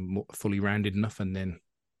characters are fully rounded enough, and then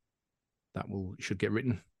that should get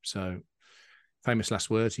written. So famous last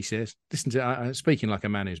words, he says. Listen to speaking like a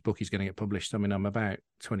man whose book is going to get published. I mean, I'm about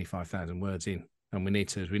 25,000 words in, and we need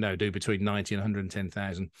to, as we know, do between 90 and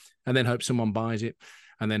 110,000, and then hope someone buys it,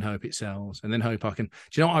 and then hope it sells, and then hope I can. Do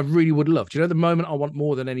you know what I really would love? Do you know the moment I want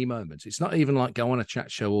more than any moment? It's not even like go on a chat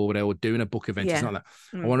show or whatever, or doing a book event. Yeah. It's not that.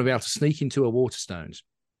 I want to be able to sneak into a Waterstones,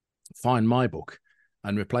 find my book,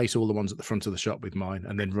 and replace all the ones at the front of the shop with mine,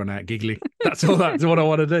 and then run out giggling. That's all. That's what I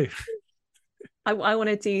want to do. I want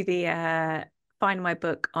to do the find my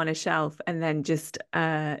book on a shelf, and then just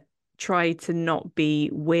try to not be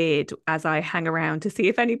weird as I hang around to see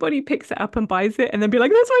if anybody picks it up and buys it, and then be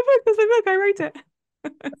like, that's my book, I wrote it.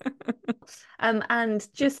 And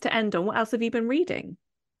just to end on, what else have you been reading?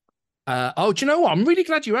 Do you know what? I'm really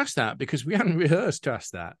glad you asked that, because we hadn't rehearsed to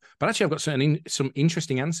ask that. But actually, I've got some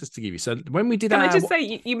interesting answers to give you. So when we did I just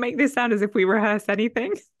say, you make this sound as if we rehearse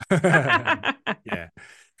anything. Yeah.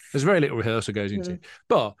 There's very little rehearsal goes into it.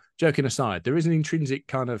 But joking aside, there is an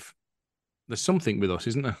intrinsic there's something with us,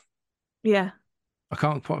 isn't there? Yeah. I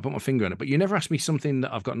can't quite put my finger on it, but you never ask me something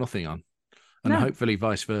that I've got nothing on. And hopefully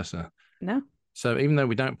vice versa. No. So even though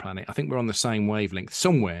we don't plan it, I think we're on the same wavelength.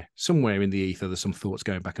 Somewhere in the ether, there's some thoughts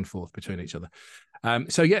going back and forth between each other.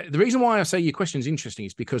 So yeah, the reason why I say your question is interesting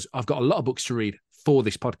is because I've got a lot of books to read for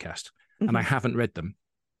this podcast, and I haven't read them.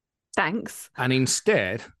 Thanks. And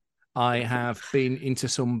instead, I have been into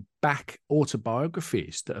some back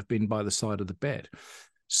autobiographies that have been by the side of the bed.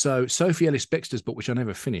 So Sophie Ellis-Bextor's book, which I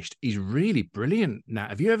never finished, is really brilliant.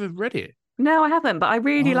 Nat, have you ever read it? No, I haven't, but I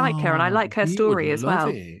really like her, and I like her story as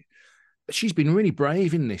well. She's been really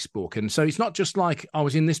brave in this book. And so it's not just like I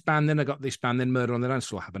was in this band, then I got this band, then Murder on the Dance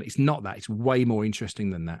Floor happened. It's not that. It's way more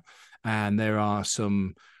interesting than that. And there are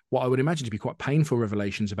some, what I would imagine to be quite painful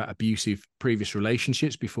revelations about abusive previous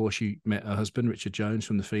relationships before she met her husband, Richard Jones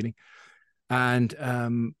from The Feeling. And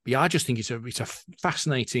I just think it's a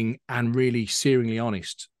fascinating and really searingly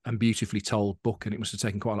honest and beautifully told book. And it must have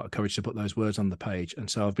taken quite a lot of courage to put those words on the page. And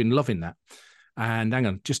so I've been loving that. And hang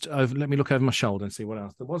on, let me look over my shoulder and see what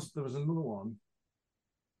else. There was another one.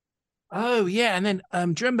 Oh, yeah. And then do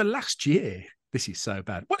you remember last year? This is so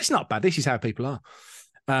bad. Well, it's not bad. This is how people are.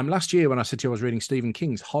 Last year when I said to you I was reading Stephen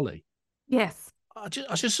King's Holly. Yes. I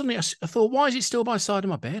just suddenly I thought, why is it still by the side of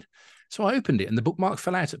my bed? So I opened it and the bookmark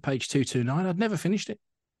fell out at page 229. I'd never finished it.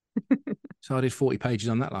 So I did 40 pages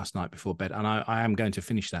on that last night before bed. And I am going to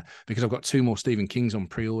finish that because I've got 2 more Stephen King's on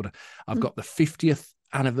pre-order. I've got the 50th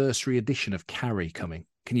anniversary edition of Carrie coming.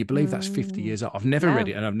 Can you believe that's 50 years old? I've never read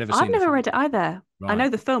it, and I've never seen it. I've never read it either. Right. I know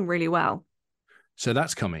the film really well. So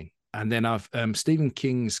that's coming. And then I've Stephen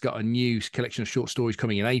King's got a new collection of short stories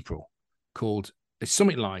coming in April called, it's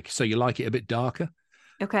something like So You Like It a Bit Darker.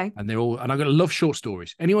 Okay. And I'm going to love short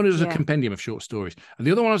stories. Anyone who does a compendium of short stories. And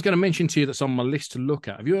the other one I was going to mention to you that's on my list to look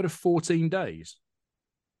at. Have you heard of 14 Days?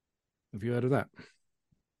 Have you heard of that?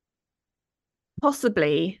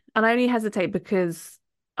 Possibly. And I only hesitate because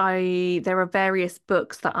there are various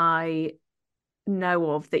books that I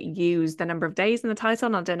know of that use the number of days in the title,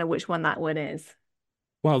 and I don't know which one that one is.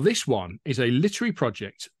 Well, this one is a literary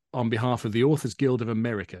project on behalf of the Authors Guild of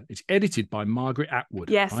America. It's edited by Margaret Atwood.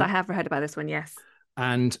 Yes, right? I have heard about this one, yes.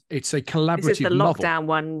 And it's a collaborative This is the novel. lockdown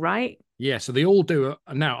one, right? Yeah, so they all do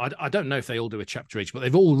now, I don't know if they all do a chapter each, but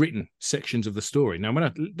they've all written sections of the story. Now,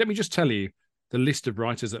 let me just tell you the list of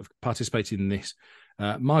writers that have participated in this.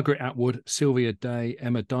 Margaret Atwood, Sylvia Day,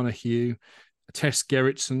 Emma Donoghue, Tess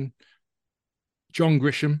Gerritsen, John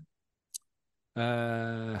Grisham,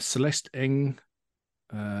 Celeste Ng.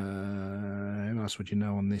 Who else would you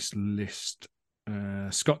know on this list?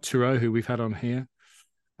 Scott Turow, who we've had on here.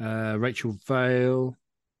 Rachel Vale.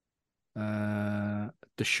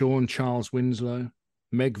 Deshaun Charles Winslow.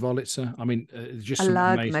 Meg Wolitzer. I mean, just I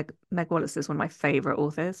love Meg Wolitzer is one of my favourite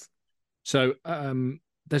authors. So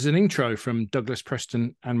there's an intro from Douglas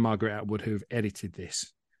Preston and Margaret Atwood who've edited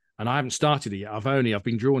this. And I haven't started it yet. I've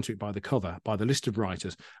been drawn to it by the cover, by the list of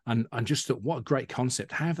writers, and just thought, what a great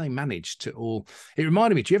concept. How have they managed to all... It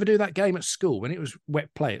reminded me, do you ever do that game at school? When it was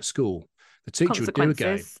wet play at school, the teacher would do a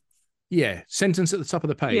game. Yeah, sentence at the top of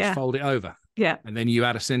the page, fold it over. Yeah. And then you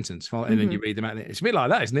add a sentence, and then you read them out. It's a bit like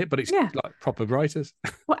that, isn't it? But it's like proper writers.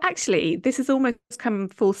 Well, actually, this has almost come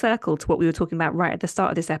full circle to what we were talking about right at the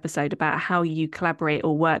start of this episode about how you collaborate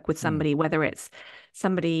or work with somebody, whether it's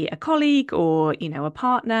somebody, a colleague or, a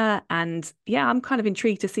partner. And yeah, I'm kind of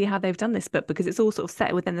intrigued to see how they've done this, but because it's all sort of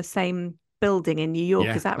set within the same building in New York.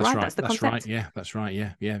 Is that right? That's the concept? Right. Yeah, that's right.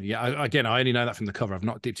 Yeah. I only know that from the cover. I've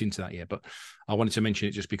not dipped into that yet, but I wanted to mention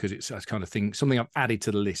it just because it's that kind of thing, something I've added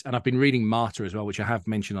to the list. And I've been reading Martyr as well, which I have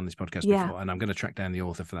mentioned on this podcast before, and I'm going to track down the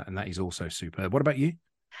author for that. And that is also superb. What about you?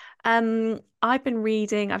 I've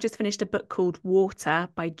just finished a book called Water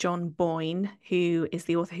by John Boyne, who is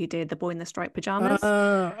the author who did The Boy in the Striped Pajamas.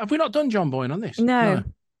 Have we not done John Boyne on this? No.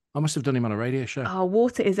 I must have done him on a radio show. Oh,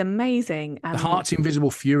 Water is amazing. The Heart's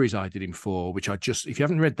Invisible Furies I did him for, which if you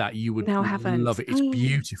haven't read that, you would love it. It's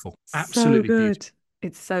beautiful. Absolutely so good. Beautiful.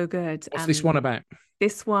 It's so good. What's this one about?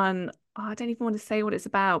 This one, I don't even want to say what it's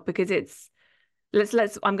about because it's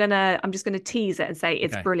I'm just gonna tease it and say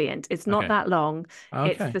it's brilliant. It's not that long.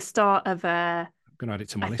 Okay. It's the start of I'm gonna add it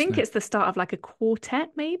to my list. I think it's the start of like a quartet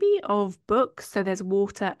maybe of books. So there's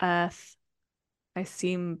water, earth, I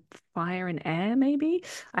assume fire and air, maybe.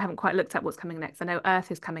 I haven't quite looked at what's coming next. I know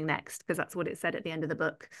earth is coming next because that's what it said at the end of the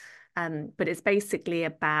book. But it's basically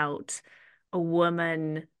about a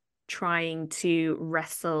woman trying to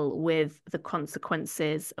wrestle with the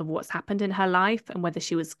consequences of what's happened in her life and whether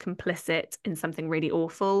she was complicit in something really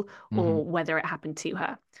awful or whether it happened to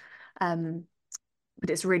her. But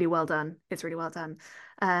it's really well done. It's really well done.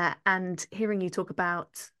 And hearing you talk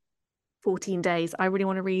about 14 Days, I really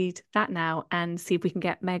want to read that now and see if we can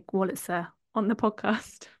get Meg Wolitzer on the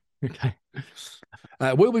podcast. Okay.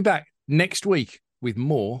 We'll be back next week with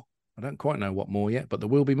more. I don't quite know what more yet, but there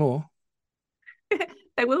will be more.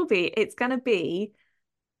 There will be. It's going to be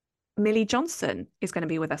Millie Johnson is going to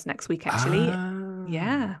be with us next week, actually.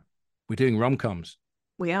 Yeah. We're doing rom-coms.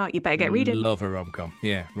 We are. You better get reading. Love a rom-com.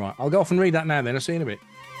 Yeah, right. I'll go off and read that now then. I'll see you in a bit.